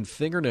of pulling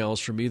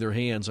fingernails from either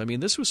hands. I mean,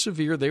 this was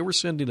severe. They were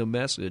sending a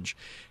message.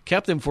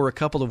 Kept them for a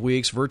couple of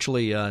weeks,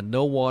 virtually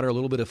no water, a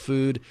little bit of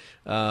food,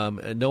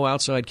 no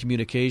outside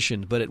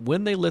communication. But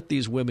when they let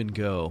these women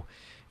go,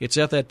 it's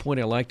at that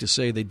point I like to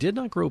say they did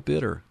not grow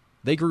bitter.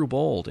 They grew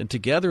bold. And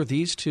together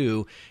these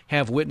two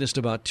have witnessed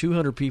about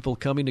 200 people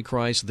coming to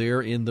Christ there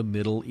in the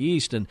Middle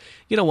East. And,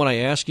 when I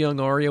asked young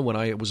Aria, when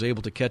I was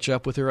able to catch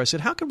up with her, I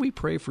said, how can we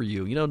pray for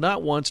you?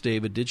 Not once,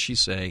 David, did she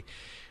say,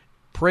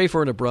 pray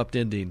for an abrupt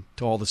ending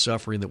to all the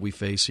suffering that we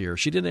face here.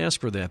 She didn't ask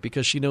for that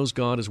because she knows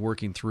God is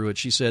working through it.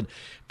 She said,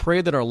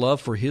 pray that our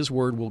love for His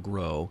Word will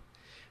grow.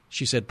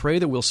 She said, pray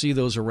that we'll see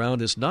those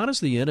around us, not as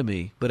the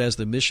enemy, but as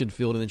the mission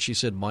field. And then she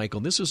said, Michael,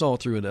 and this is all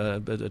through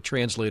a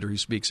translator who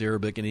speaks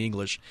Arabic and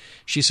English.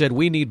 She said,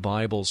 we need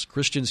Bibles.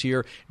 Christians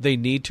here, they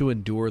need to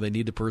endure. They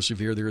need to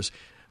persevere. There's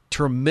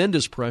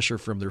tremendous pressure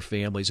from their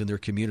families and their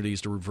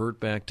communities to revert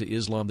back to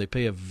Islam. They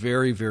pay a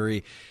very,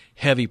 very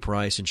heavy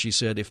price. And she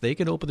said, if they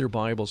can open their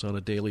Bibles on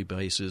a daily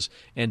basis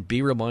and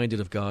be reminded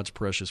of God's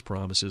precious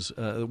promises,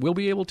 we'll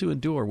be able to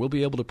endure. We'll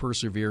be able to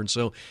persevere. And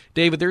so,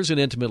 David, there's an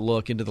intimate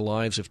look into the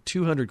lives of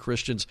 200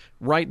 Christians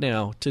right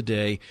now,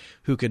 today,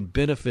 who can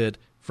benefit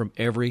from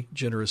every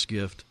generous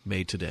gift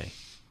made today.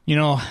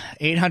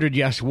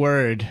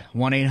 800-YES-WORD,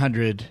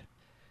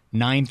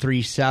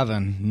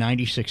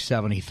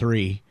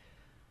 1-800-937-9673.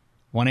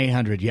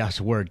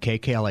 1-800-YES-WORD,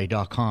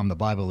 KKLA.com, the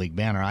Bible League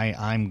banner.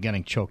 I'm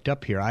getting choked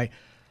up here.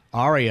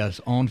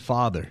 Aria's own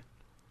father,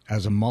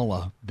 as a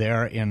mullah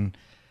there in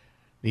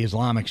the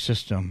Islamic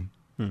system,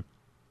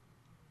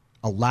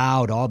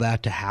 allowed all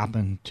that to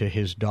happen to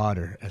his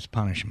daughter as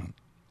punishment.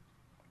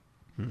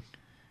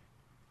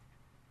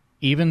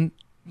 Even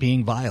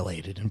being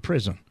violated in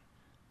prison.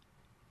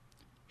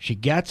 She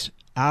gets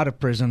out of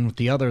prison with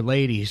the other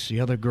ladies, the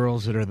other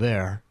girls that are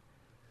there,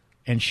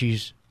 and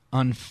she's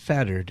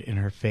unfettered in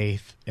her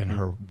faith and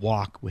her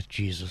walk with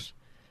Jesus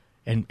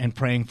and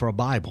praying for a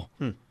Bible.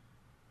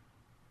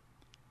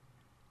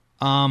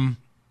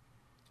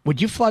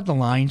 Would you flood the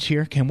lines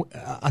here? Can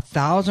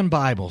 1,000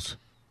 Bibles?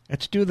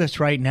 Let's do this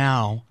right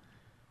now.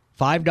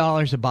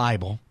 $5 a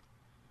Bible.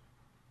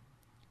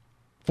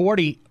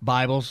 40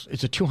 Bibles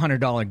is a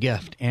 $200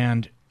 gift,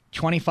 and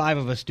 25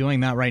 of us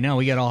doing that right now,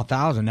 we get all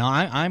 1,000. Now,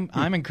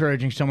 I'm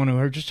encouraging someone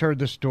who just heard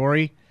the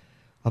story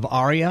of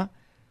Aria.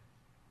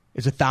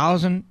 Is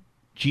 1,000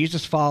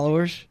 Jesus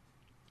followers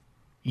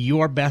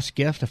your best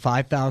gift, a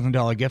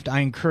 $5,000 gift? I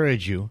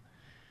encourage you.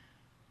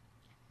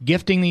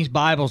 Gifting these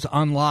Bibles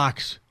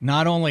unlocks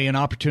not only an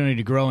opportunity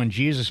to grow in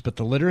Jesus, but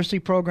the literacy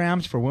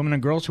programs for women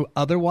and girls who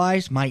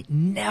otherwise might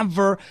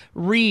never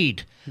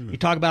read. You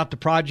talk about the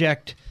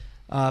Project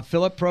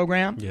Philip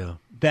program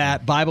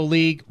that Bible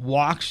League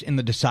walks in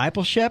the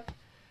discipleship,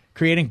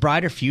 creating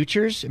brighter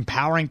futures,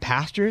 empowering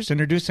pastors,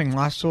 introducing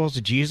lost souls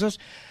to Jesus.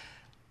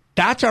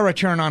 That's our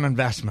return on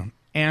investment.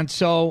 And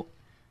so,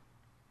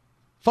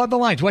 flood the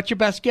lines. What's your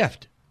best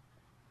gift?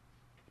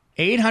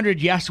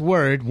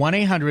 800-YES-WORD,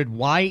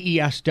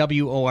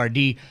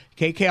 1-800-YESWORD,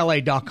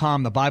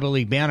 KKLA.com, the Bible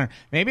League banner.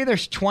 Maybe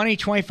there's 20,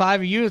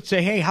 25 of you that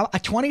say, hey,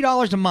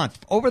 $20 a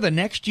month over the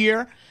next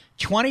year,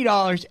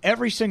 $20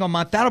 every single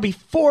month. That'll be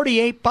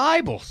 48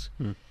 Bibles.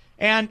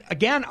 And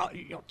again,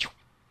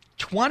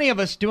 20 of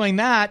us doing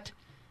that,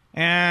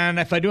 and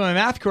if I do my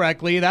math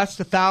correctly, that's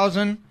the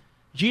 1,000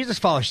 Jesus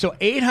followers. So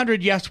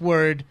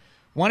 800-YES-WORD,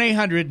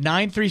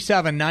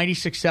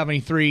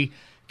 1-800-937-9673,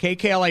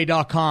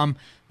 KKLA.com,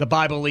 the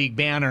Bible League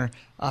banner.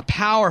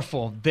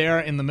 Powerful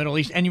there in the Middle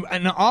East.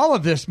 And all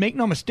of this, make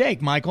no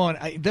mistake, Michael,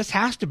 and this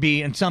has to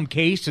be, in some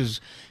cases,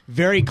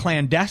 very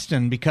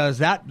clandestine, because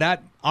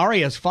that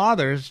Aria's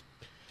father's,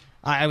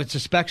 I would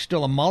suspect,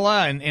 still a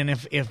mullah, and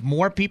if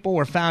more people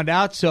were found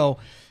out, so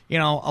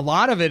a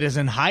lot of it is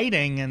in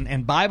hiding,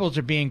 and Bibles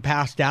are being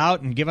passed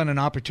out and given an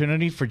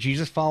opportunity for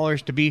Jesus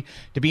followers to be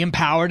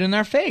empowered in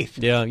their faith.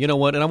 Yeah, you know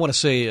what? And I want to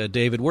say,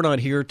 David, we're not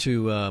here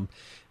to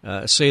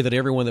say that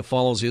everyone that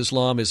follows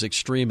Islam is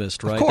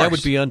extremist, right? That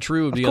would be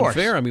untrue. It would be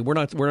unfair. I mean, we're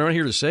not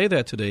here to say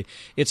that today.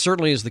 It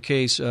certainly is the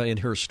case in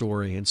her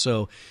story, and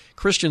so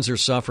Christians are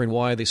suffering.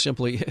 Why? They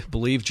simply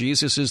believe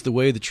Jesus is the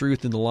way, the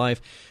truth, and the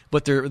life,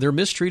 but they're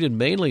mistreated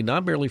mainly,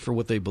 not merely for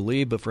what they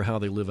believe, but for how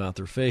they live out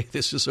their faith.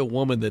 This is a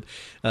woman that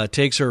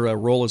takes her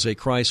role as a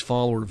Christ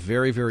follower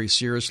very, very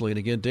seriously. And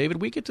again,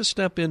 David, we get to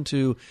step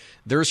into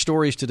their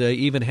stories today,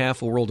 even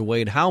half a world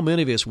away, and how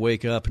many of us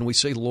wake up and we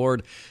say,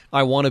 Lord,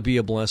 I want to be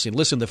a blessing.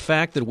 Listen, the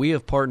fact that we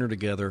have partnered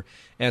together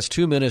as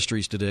two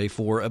ministries today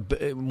for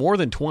more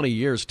than 20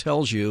 years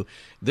tells you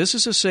this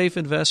is a safe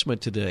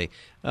investment today.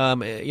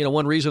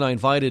 One reason I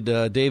invited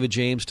David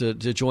James to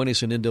join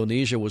us in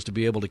Indonesia was to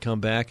be able to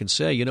come back and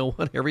say, you know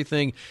what,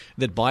 everything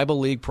that Bible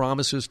League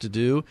promises to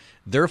do,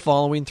 they're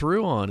following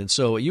through on. And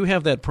so you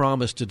have that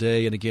promise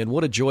today. And again,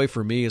 what a joy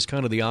for me as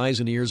kind of the eyes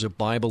and ears of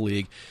Bible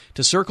League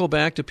to circle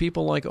back to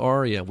people like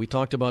Aria. We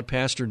talked about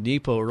Pastor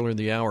Nepo earlier in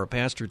the hour,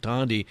 Pastor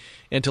Tondi,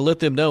 and to let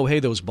them know, hey,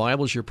 those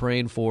Bibles you're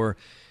praying for,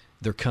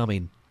 they're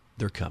coming.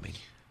 They're coming.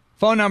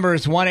 Phone number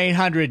is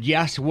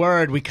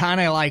 1-800-YES-WORD. We kind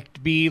of like to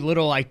be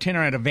little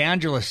itinerant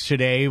evangelists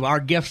today.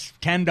 Our gift's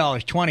 $10,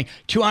 $20,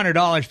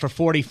 $200 for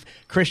 40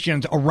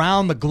 Christians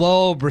around the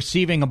globe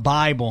receiving a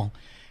Bible.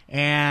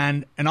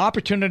 And an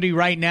opportunity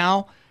right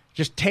now,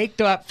 just take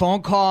that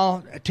phone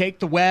call, take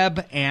the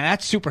web, and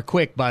that's super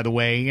quick, by the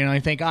way. You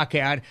think,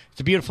 okay,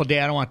 it's a beautiful day.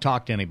 I don't want to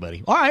talk to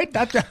anybody. All right,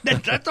 that's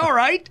all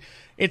right.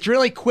 It's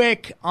really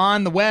quick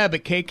on the web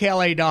at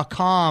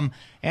KKLA.com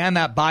and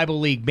that Bible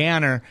League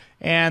banner.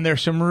 And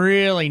there's some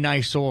really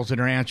nice souls that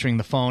are answering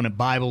the phone at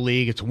Bible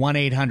League. It's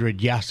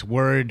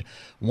 1-800-YES-WORD,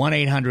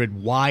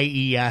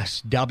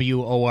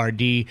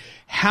 1-800-YESWORD.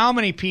 How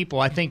many people,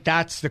 I think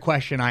that's the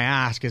question I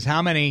ask, is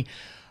how many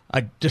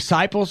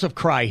disciples of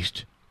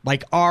Christ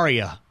like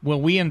Aria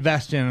will we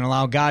invest in and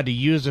allow God to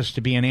use us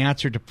to be an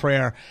answer to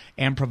prayer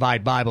and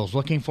provide Bibles.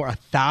 Looking for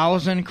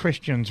 1,000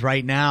 Christians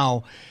right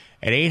now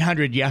at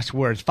 800 Yes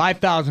Words.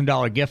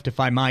 $5,000 gift if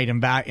I might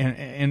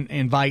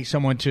invite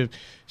someone to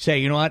say,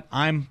 you know what,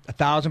 I'm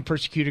 1,000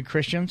 persecuted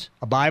Christians,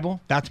 a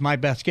Bible. That's my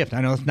best gift.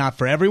 I know it's not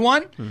for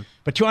everyone,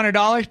 but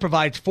 $200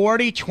 provides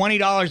 40.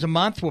 $20 a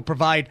month will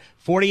provide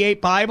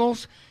 48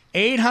 Bibles.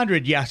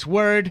 800 Yes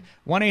Word,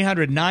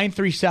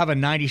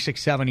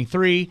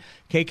 1-800-937-9673,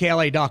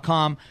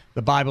 KKLA.com,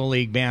 the Bible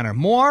League banner.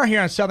 More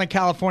here on Southern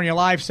California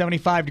Live,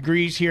 75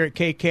 degrees here at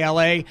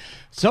KKLA.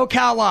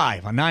 SoCal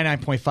Live on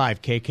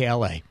 99.5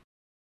 KKLA.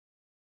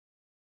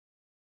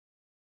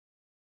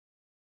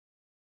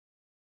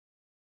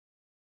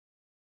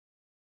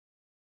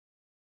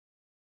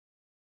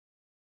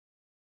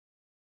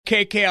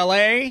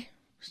 KKLA,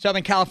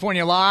 Southern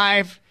California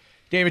Live.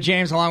 David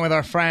James along with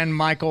our friend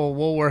Michael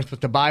Woolworth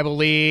with the Bible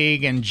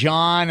League, and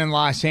John in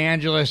Los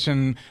Angeles,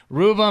 and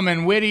Rubem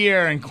and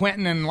Whittier and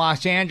Quentin in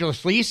Los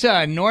Angeles,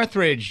 Lisa in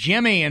Northridge,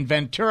 Jimmy in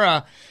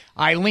Ventura,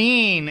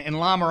 Eileen in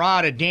La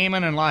Mirada,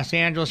 Damon in Los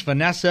Angeles,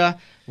 Vanessa,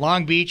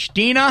 Long Beach,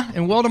 Dina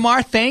and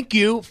Wildemar. Thank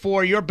you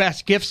for your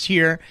best gifts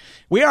here.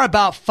 We are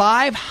about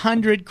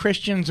 500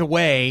 Christians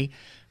away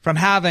from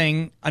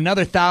having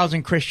another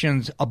 1,000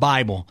 Christians a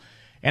Bible.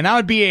 And that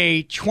would be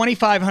a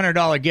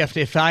 $2,500 gift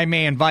if I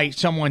may invite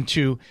someone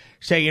to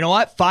say, you know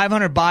what,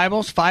 500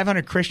 Bibles,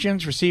 500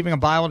 Christians receiving a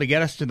Bible to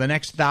get us to the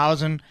next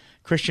 1,000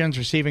 Christians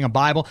receiving a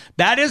Bible.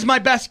 That is my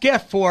best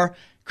gift for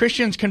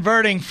Christians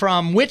converting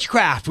from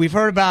witchcraft. We've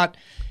heard about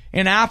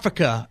in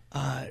Africa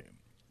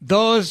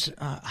those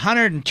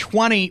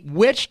 120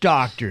 witch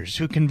doctors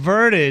who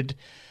converted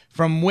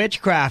from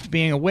witchcraft,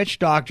 being a witch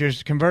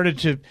doctors, converted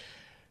to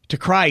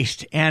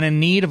Christ and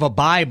in need of a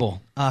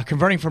Bible,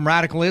 converting from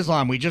radical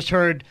Islam. We just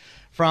heard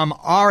from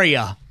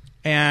Aria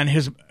and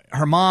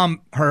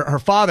her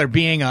father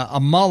being a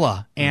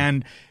mullah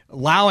and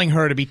allowing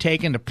her to be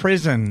taken to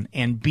prison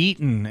and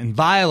beaten and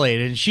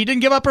violated. And she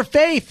didn't give up her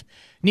faith.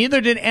 Neither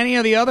did any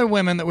of the other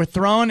women that were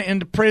thrown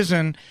into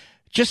prison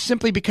just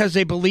simply because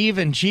they believe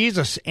in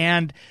Jesus.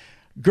 And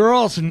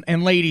girls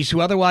and ladies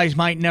who otherwise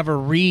might never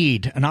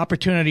read, an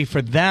opportunity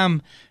for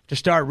them to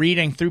start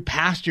reading through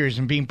pastors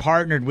and being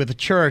partnered with a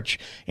church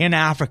in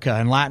Africa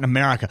and Latin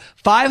America.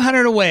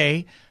 500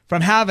 away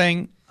from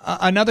having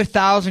another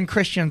 1,000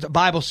 Christians a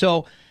Bible.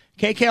 So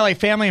KKLA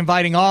family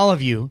inviting all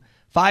of you,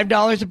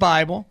 $5 a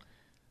Bible.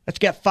 Let's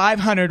get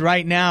 500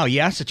 right now.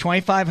 Yes, a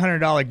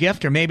 $2,500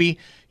 gift, or maybe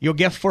you'll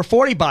gift for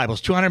 40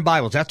 Bibles, 200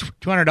 Bibles. That's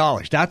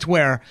 $200. That's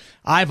where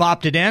I've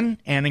opted in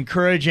and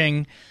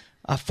encouraging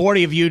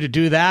 40 of you to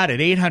do that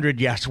at 800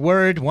 Yes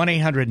Word,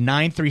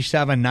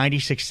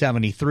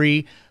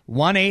 1-800-937-9673,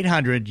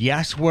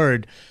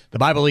 1-800-YES-WORD, the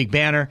Bible League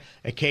banner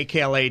at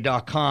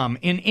KKLA.com.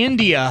 In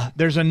India,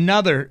 there's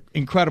another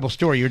incredible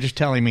story you were just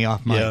telling me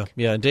off mic.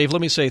 Yeah. And Dave,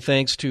 let me say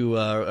thanks to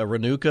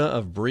Renuka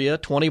of Bria,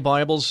 20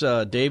 Bibles.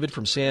 David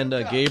from San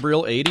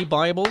Gabriel, 80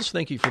 Bibles.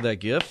 Thank you for that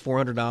gift,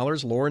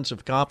 $400. Lawrence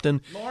of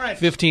Copton,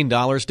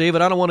 $15.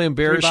 David, I don't want to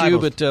embarrass you,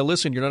 but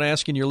listen, you're not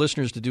asking your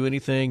listeners to do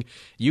anything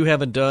you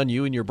haven't done.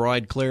 You and your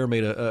bride, Claire,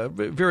 made a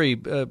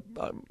very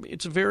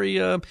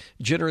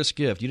generous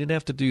gift. You didn't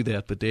have to do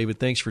that, but David,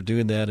 thanks for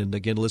doing that. And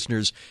again,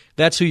 listeners,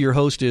 that's who your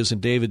host is,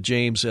 and David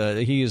James.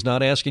 He is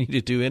not asking you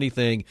to do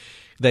anything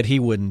that he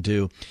wouldn't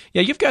do.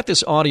 Yeah, you've got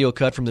this audio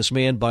cut from this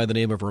man by the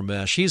name of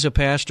Ramesh. He's a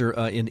pastor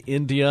in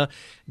India.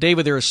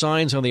 David, there are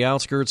signs on the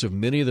outskirts of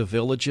many of the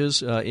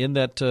villages in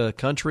that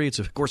country. It's,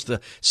 of course,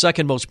 the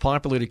second most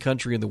populated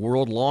country in the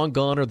world. Long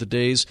gone are the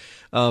days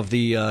of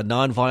the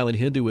nonviolent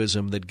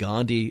Hinduism that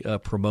Gandhi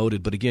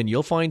promoted. But again,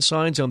 you'll find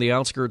signs on the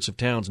outskirts of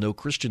towns. No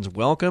Christians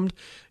welcomed,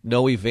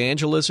 no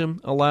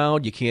evangelism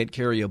allowed. You can't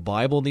carry a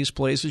Bible in these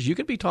places. You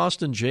can be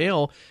tossed in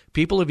jail.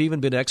 People have even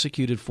been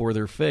executed for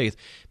their faith.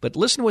 But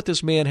listen to what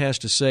this man has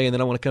to say, and then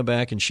I want to come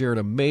back and share an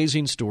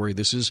amazing story.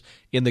 This is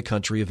in the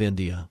country of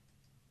India.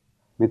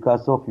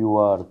 Because of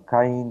your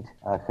kind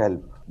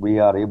help, we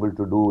are able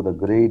to do the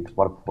great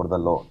work for the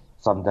Lord.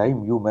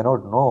 Sometimes you may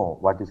not know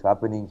what is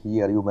happening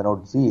here, you may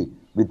not see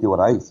with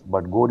your eyes,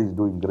 but God is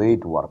doing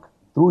great work.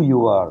 Through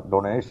your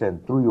donation,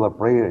 through your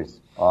prayers,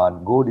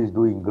 and God is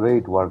doing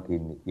great work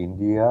in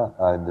India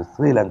and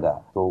Sri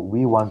Lanka. So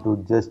we want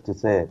to just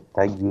say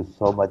thank you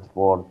so much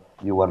for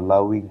your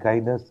loving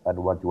kindness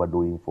and what you are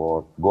doing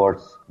for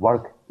God's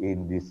work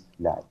in this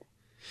land.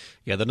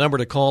 Yeah, the number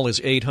to call is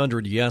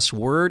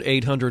 800-YES-WORD,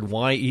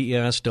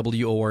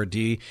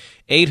 800-YES-WORD,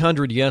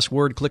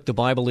 800-YES-WORD. Click the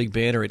Bible League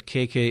banner at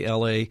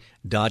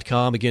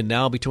KKLA.com. Again,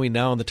 now between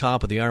now and the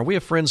top of the hour, we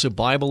have friends of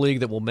Bible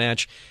League that will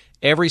match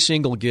every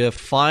single gift.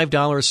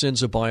 $5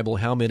 sends a Bible.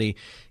 How many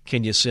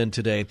can you send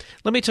today?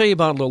 Let me tell you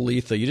about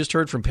Lolitha. You just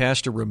heard from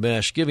Pastor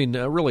Ramesh giving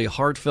really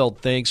heartfelt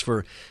thanks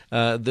for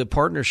the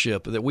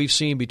partnership that we've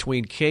seen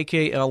between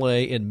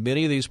KKLA and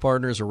many of these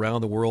partners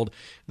around the world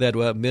that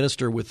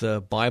minister with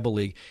Bible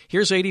League.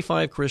 Here's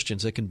 85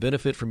 Christians that can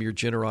benefit from your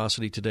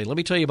generosity today. Let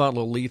me tell you about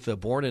Lolitha,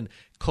 born in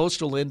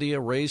coastal India,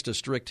 raised a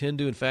strict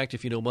Hindu. In fact,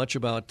 if you know much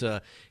about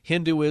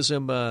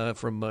Hinduism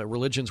from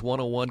Religions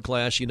 101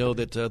 class, you know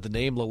that the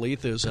name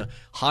Lolitha is a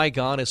high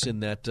goddess in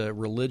that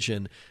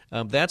religion.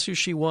 That's who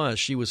she was.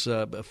 She was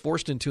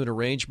forced into an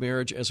arranged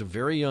marriage as a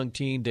very young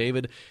teen.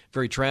 David,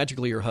 very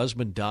tragically, her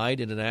husband died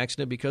in an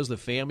accident because the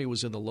family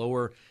was in the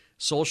lower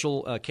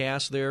social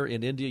caste there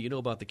in India. You know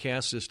about the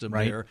caste system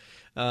there.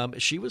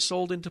 She was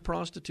sold into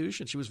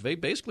prostitution. She was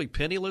basically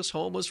penniless,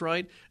 homeless,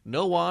 right?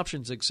 No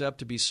options except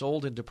to be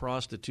sold into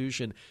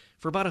prostitution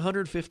for about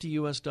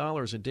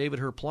 $150. And David,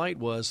 her plight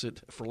was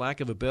that, for lack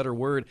of a better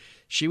word,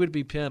 she would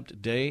be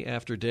pimped day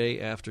after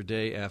day after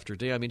day after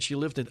day. I mean, she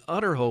lived in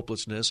utter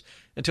hopelessness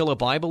until a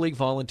Bible League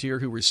volunteer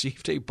who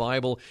received a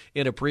Bible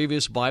in a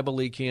previous Bible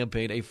League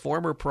campaign, a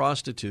former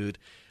prostitute,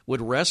 would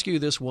rescue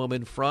this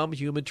woman from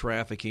human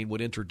trafficking,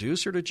 would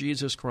introduce her to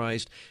Jesus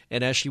Christ,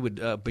 and as she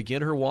would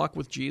begin her walk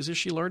with Jesus,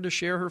 she learned to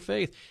share her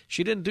faith.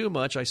 She didn't do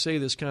much. I say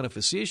this kind of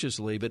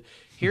facetiously, but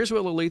here's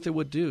what Lolitha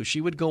would do. She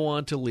would go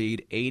on to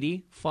lead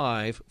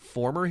 85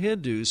 former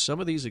Hindus, some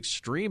of these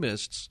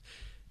extremists,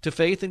 to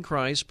faith in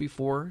Christ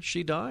before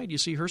she died. You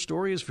see, her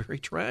story is very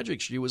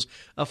tragic. She was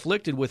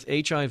afflicted with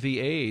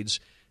HIV/AIDS,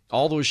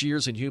 all those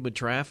years in human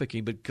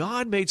trafficking, but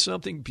God made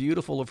something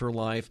beautiful of her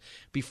life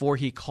before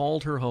he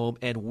called her home,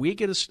 and we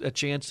get a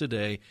chance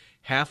today,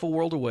 half a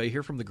world away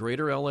here from the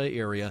greater LA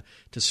area,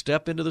 to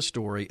step into the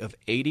story of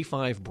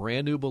 85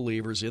 brand new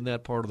believers in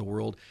that part of the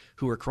world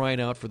who are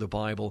crying out for the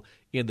Bible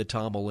in the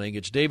Tamil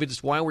language. David,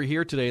 it's why we're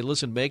here today.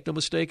 Listen, make no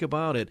mistake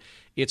about it.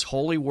 It's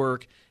holy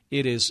work.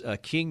 It is a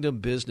kingdom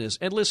business.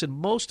 And listen,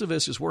 most of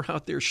us, as we're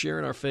out there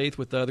sharing our faith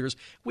with others,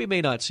 we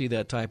may not see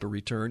that type of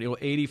return,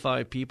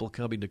 85 people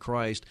coming to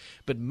Christ.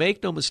 But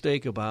make no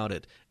mistake about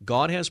it.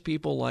 God has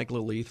people like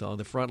Lolitha on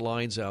the front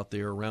lines out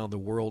there around the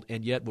world.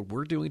 And yet what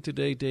we're doing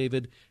today,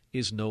 David,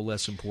 is no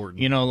less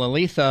important.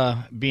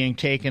 Lolitha being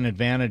taken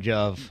advantage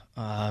of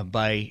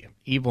by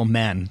evil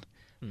men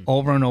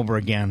over and over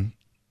again,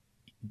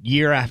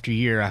 year after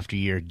year after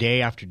year,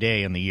 day after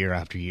day, and the year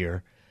after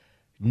year,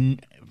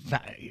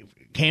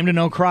 came to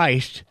know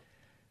Christ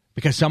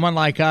because someone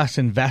like us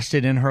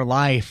invested in her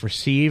life,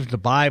 received the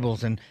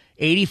Bibles, and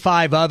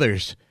 85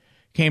 others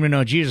came to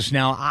know Jesus.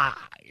 Now,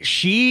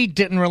 she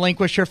didn't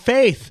relinquish her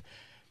faith.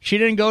 She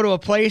didn't go to a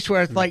place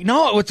where it's like,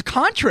 no, it's the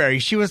contrary.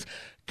 She was,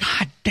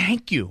 God,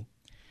 thank you.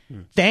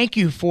 Thank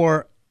you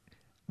for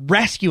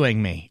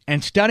rescuing me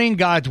and studying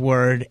God's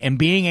Word and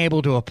being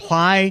able to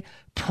apply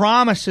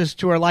promises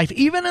to her life.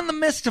 Even in the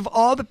midst of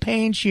all the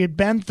pain she had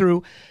been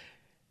through,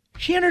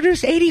 she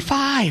introduced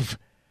 85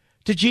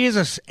 to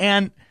Jesus,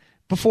 and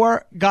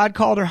before God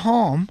called her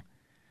home,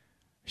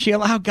 she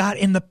allowed God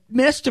in the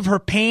midst of her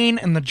pain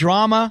and the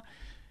drama.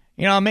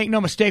 Make no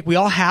mistake, we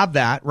all have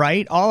that,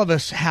 right? All of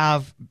us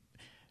have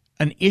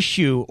an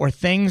issue or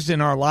things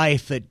in our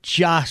life that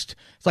it's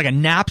like a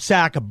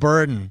knapsack of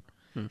burden.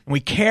 And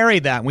we carry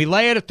that, and we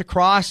lay it at the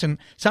cross, and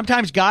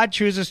sometimes God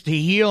chooses to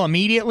heal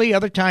immediately.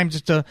 Other times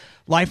it's a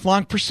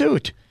lifelong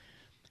pursuit.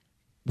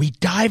 We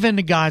dive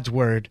into God's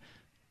Word,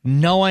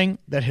 knowing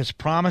that his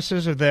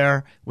promises are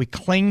there. We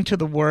cling to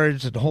the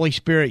words that the Holy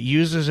Spirit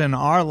uses in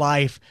our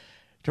life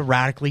to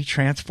radically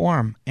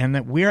transform, and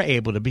that we're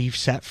able to be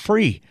set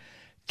free.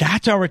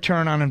 That's our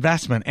return on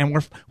investment. And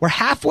we're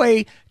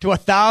halfway to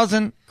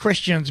 1,000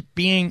 Christians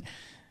being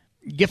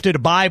gifted a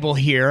Bible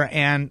here,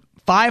 and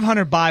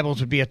 500 Bibles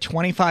would be a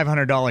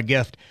 $2,500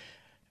 gift,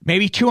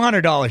 maybe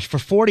 $200 for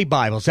 40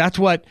 Bibles. That's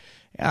what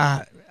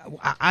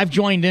I've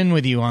joined in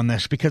with you on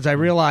this, because I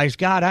realize,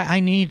 God, I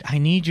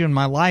need you in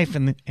my life,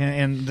 and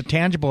the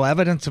tangible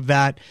evidence of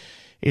that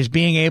is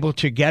being able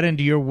to get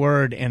into your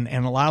Word and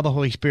allow the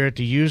Holy Spirit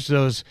to use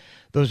those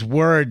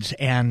words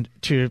and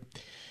to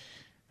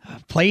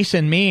place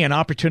in me an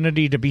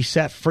opportunity to be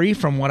set free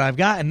from what I've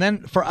got. And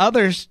then for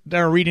others that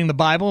are reading the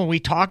Bible, and we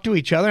talk to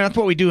each other. That's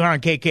what we do here on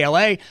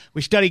KKLA.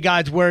 We study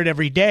God's Word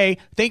every day.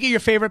 Think of your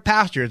favorite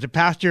pastor. Is it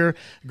Pastor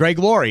Greg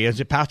Laurie?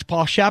 Is it Pastor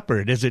Paul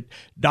Shepard? Is it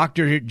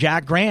Dr.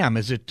 Jack Graham?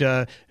 Is it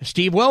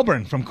Steve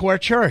Wilburn from Core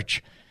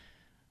Church?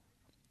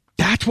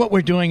 That's what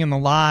we're doing in the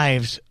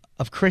lives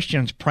of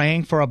Christians,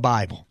 praying for a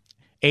Bible.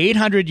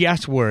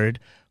 800-YES-WORD,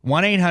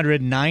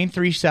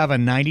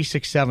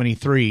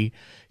 1-800-937-9673.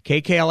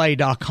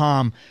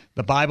 KKLA.com,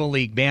 the Bible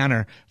League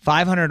banner.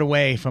 500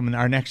 away from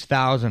our next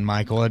 1,000,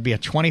 Michael. It'd be a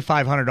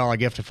 $2,500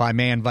 gift if I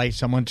may invite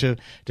someone to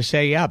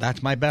say, yeah,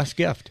 that's my best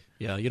gift.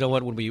 Yeah, you know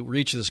what? When we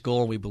reach this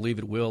goal, and we believe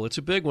it will, it's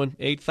a big one.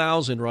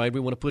 8,000, right? We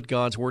want to put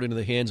God's Word into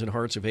the hands and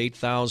hearts of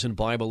 8,000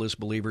 Bible-less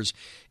believers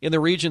in the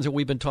regions that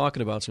we've been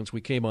talking about since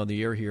we came on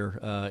the air here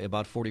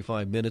about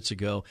 45 minutes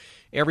ago.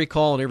 Every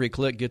call and every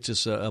click gets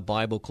us a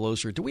Bible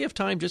closer. Do we have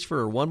time just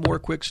for one more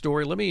quick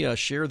story? Let me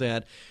share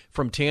that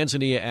from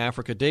Tanzania,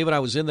 Africa. David, I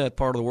was in that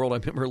part of the world. I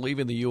remember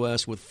leaving the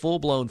U.S. with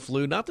full-blown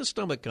flu, not the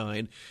stomach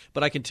kind,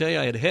 but I can tell you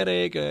I had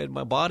headache,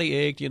 my body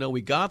ached. You know,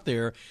 we got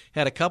there,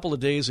 had a couple of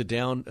days of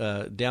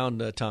down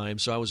time,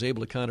 so I was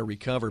able to kind of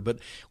recover. But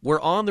we're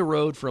on the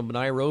road from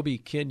Nairobi,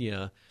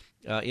 Kenya,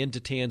 into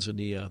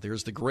Tanzania.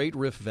 There's the Great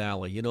Rift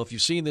Valley. You know, if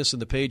you've seen this in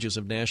the pages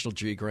of National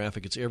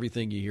Geographic, it's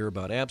everything you hear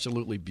about.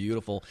 Absolutely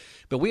beautiful.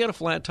 But we had a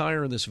flat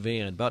tire in this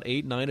van, about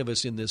 8-9 of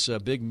us in this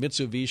big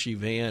Mitsubishi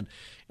van.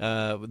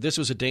 This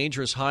was a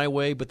dangerous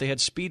highway, but they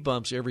had speed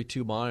bumps every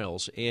 2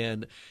 miles,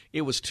 and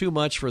it was too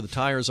much for the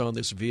tires on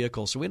this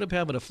vehicle. So we ended up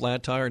having a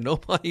flat tire.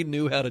 Nobody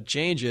knew how to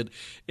change it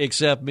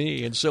except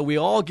me. And so we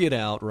all get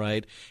out,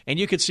 right? And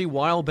you could see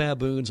wild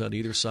baboons on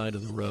either side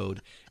of the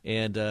road.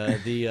 And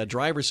the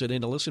driver said,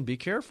 listen, be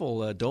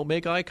careful. Don't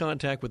make eye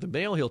contact with the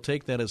male. He'll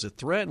take that as a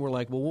threat. And we're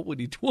like, well, what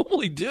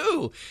will he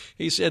do?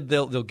 He said,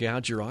 they'll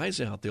gouge your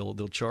eyes out.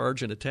 They'll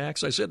charge and attack.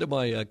 So I said to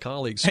my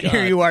colleague, Scott. And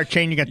here you are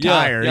changing a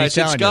tire. Yeah, I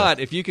said, Scott,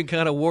 if you can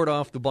kind of ward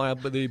off the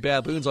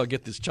baboons, I'll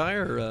get this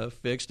tire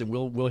fixed, and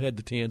we'll head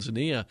to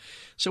Tanzania.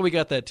 So we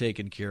got that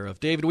taken care of.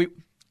 David, we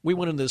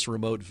went in this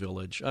remote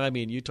village. I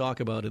mean, you talk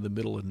about in the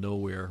middle of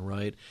nowhere,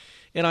 right?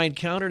 And I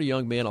encountered a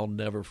young man I'll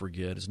never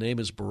forget. His name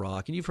is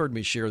Barack, and you've heard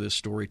me share this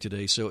story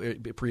today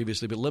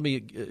previously, but let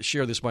me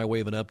share this by way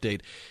of an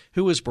update.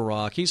 Who is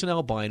Barack? He's an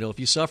albino. If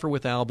you suffer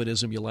with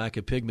albinism, you lack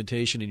a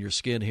pigmentation in your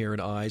skin, hair,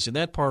 and eyes. In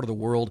that part of the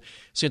world,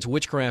 since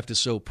witchcraft is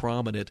so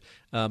prominent,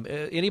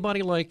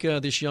 anybody like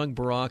this young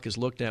Barack is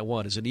looked at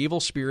what? As an evil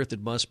spirit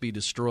that must be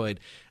destroyed.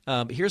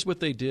 Here's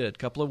what they did. A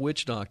couple of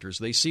witch doctors.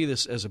 They see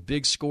this as a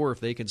big score if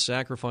they can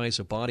sacrifice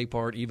a body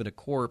part, even a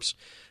corpse,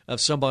 of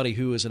somebody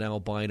who is an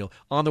albino.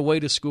 On the way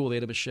to school, they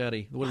had a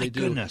machete. What did they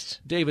do? Goodness.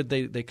 David,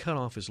 they cut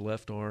off his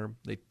left arm.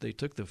 They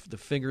took the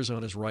fingers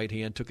on his right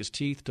hand, took his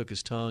teeth, took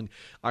his tongue.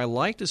 I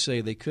like to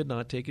say they could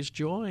not take his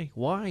joy.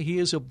 Why? He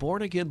is a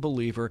born-again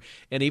believer,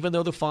 and even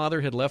though the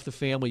father had left the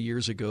family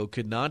years ago,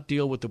 could not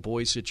deal with the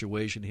boy's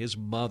situation, his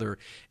mother,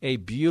 a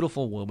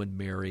beautiful woman,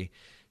 Mary,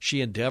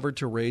 she endeavored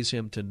to raise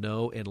him to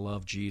know and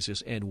love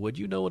Jesus. And would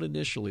you know it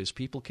initially, as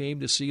people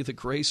came to see the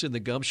grace and the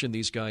gumption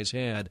these guys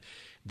had,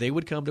 they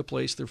would come to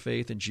place their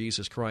faith in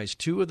Jesus Christ.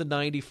 2 of the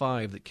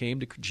 95 that came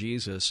to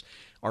Jesus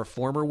are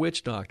former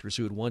witch doctors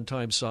who had one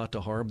time sought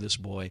to harm this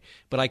boy.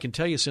 But I can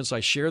tell you, since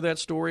I shared that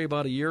story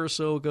about a year or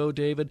so ago,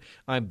 David,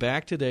 I'm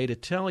back today to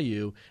tell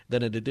you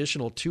that an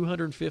additional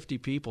 250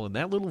 people in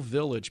that little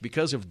village,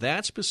 because of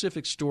that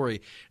specific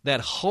story,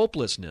 that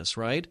hopelessness,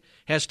 right,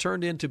 has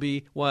turned into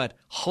be what?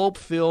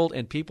 Hope-filled,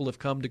 and people have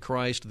come to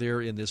Christ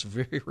there in this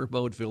very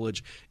remote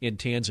village in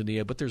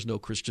Tanzania. But there's no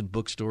Christian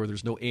bookstore.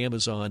 There's no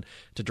Amazon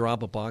to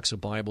drop a box of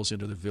Bibles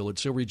into the village.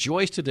 So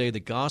rejoice today. The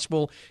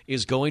gospel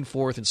is going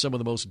forth in some of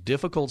the most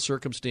difficult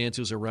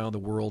circumstances around the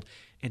world.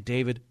 And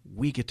David,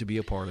 we get to be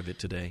a part of it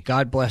today.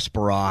 God bless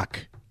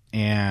Barack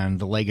and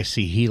the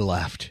legacy he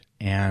left,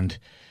 and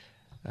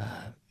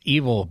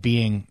evil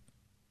being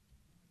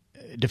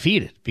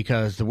defeated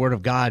because the Word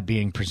of God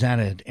being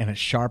presented, and it's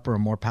sharper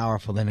and more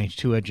powerful than a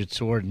two-edged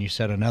sword. And you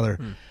said another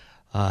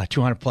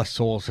 200-plus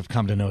souls have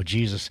come to know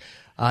Jesus.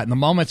 In the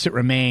moments that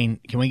remain,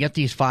 can we get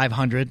these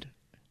 500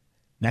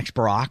 next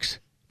Baracks?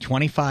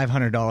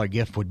 $2,500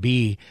 gift would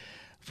be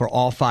for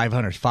all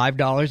 500.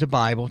 $5 a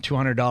Bible,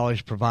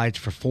 $200 provides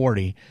for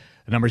 40.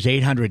 The number is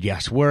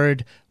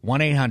 800-YES-WORD,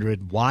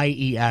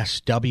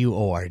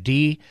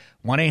 1-800-YESWORD,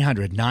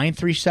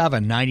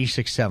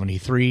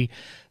 1-800-937-9673.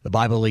 The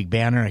Bible League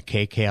banner at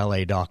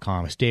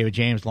KKLA.com. It's David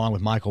James along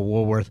with Michael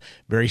Woolworth.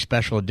 Very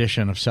special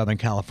edition of Southern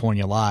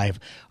California Live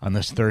on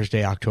this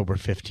Thursday, October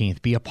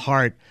 15th. Be a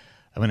part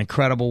of an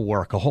incredible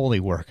work, a holy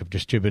work of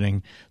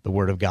distributing the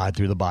Word of God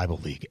through the Bible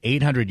League.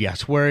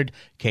 800-YES-WORD,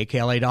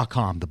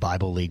 KKLA.com, the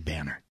Bible League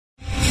banner.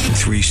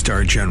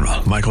 3-star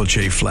General Michael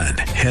J. Flynn,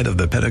 head of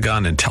the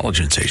Pentagon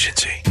Intelligence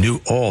Agency, knew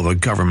all the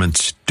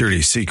government's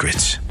dirty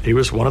secrets. He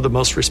was one of the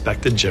most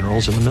respected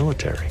generals in the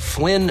military.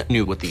 Flynn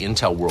knew what the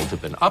intel world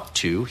had been up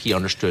to. He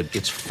understood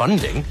its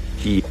funding.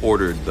 He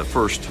ordered the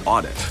first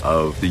audit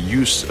of the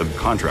use of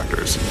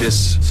contractors.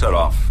 This set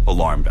off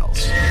alarm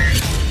bells.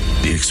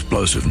 The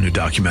explosive new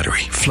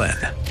documentary, Flynn,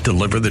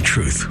 Deliver the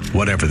Truth,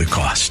 Whatever the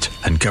Cost,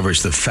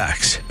 uncovers the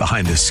facts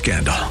behind this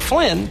scandal.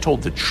 Flynn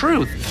told the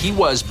truth. He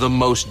was the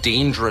most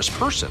dangerous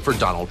person for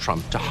Donald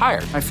Trump to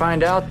hire. I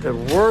find out the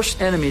worst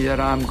enemy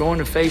that I'm going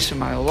to face in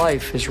my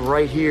life is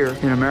right here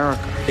in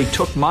America. They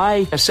took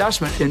my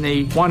assessment and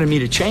they wanted me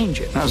to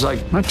change it. And I was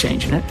like, I'm not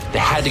changing it. They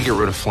had to get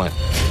rid of Flynn.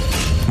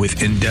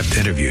 With in-depth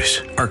interviews,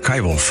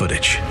 archival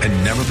footage,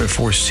 and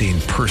never-before-seen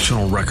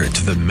personal records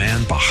of the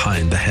man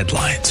behind the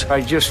headlines.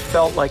 I just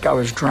felt like I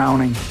was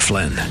drowning.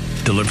 Flynn,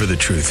 Deliver the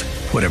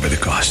Truth, Whatever the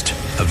Cost.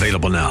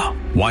 Available now.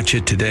 Watch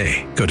it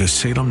today. Go to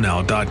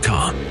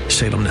salemnow.com.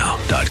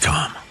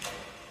 salemnow.com.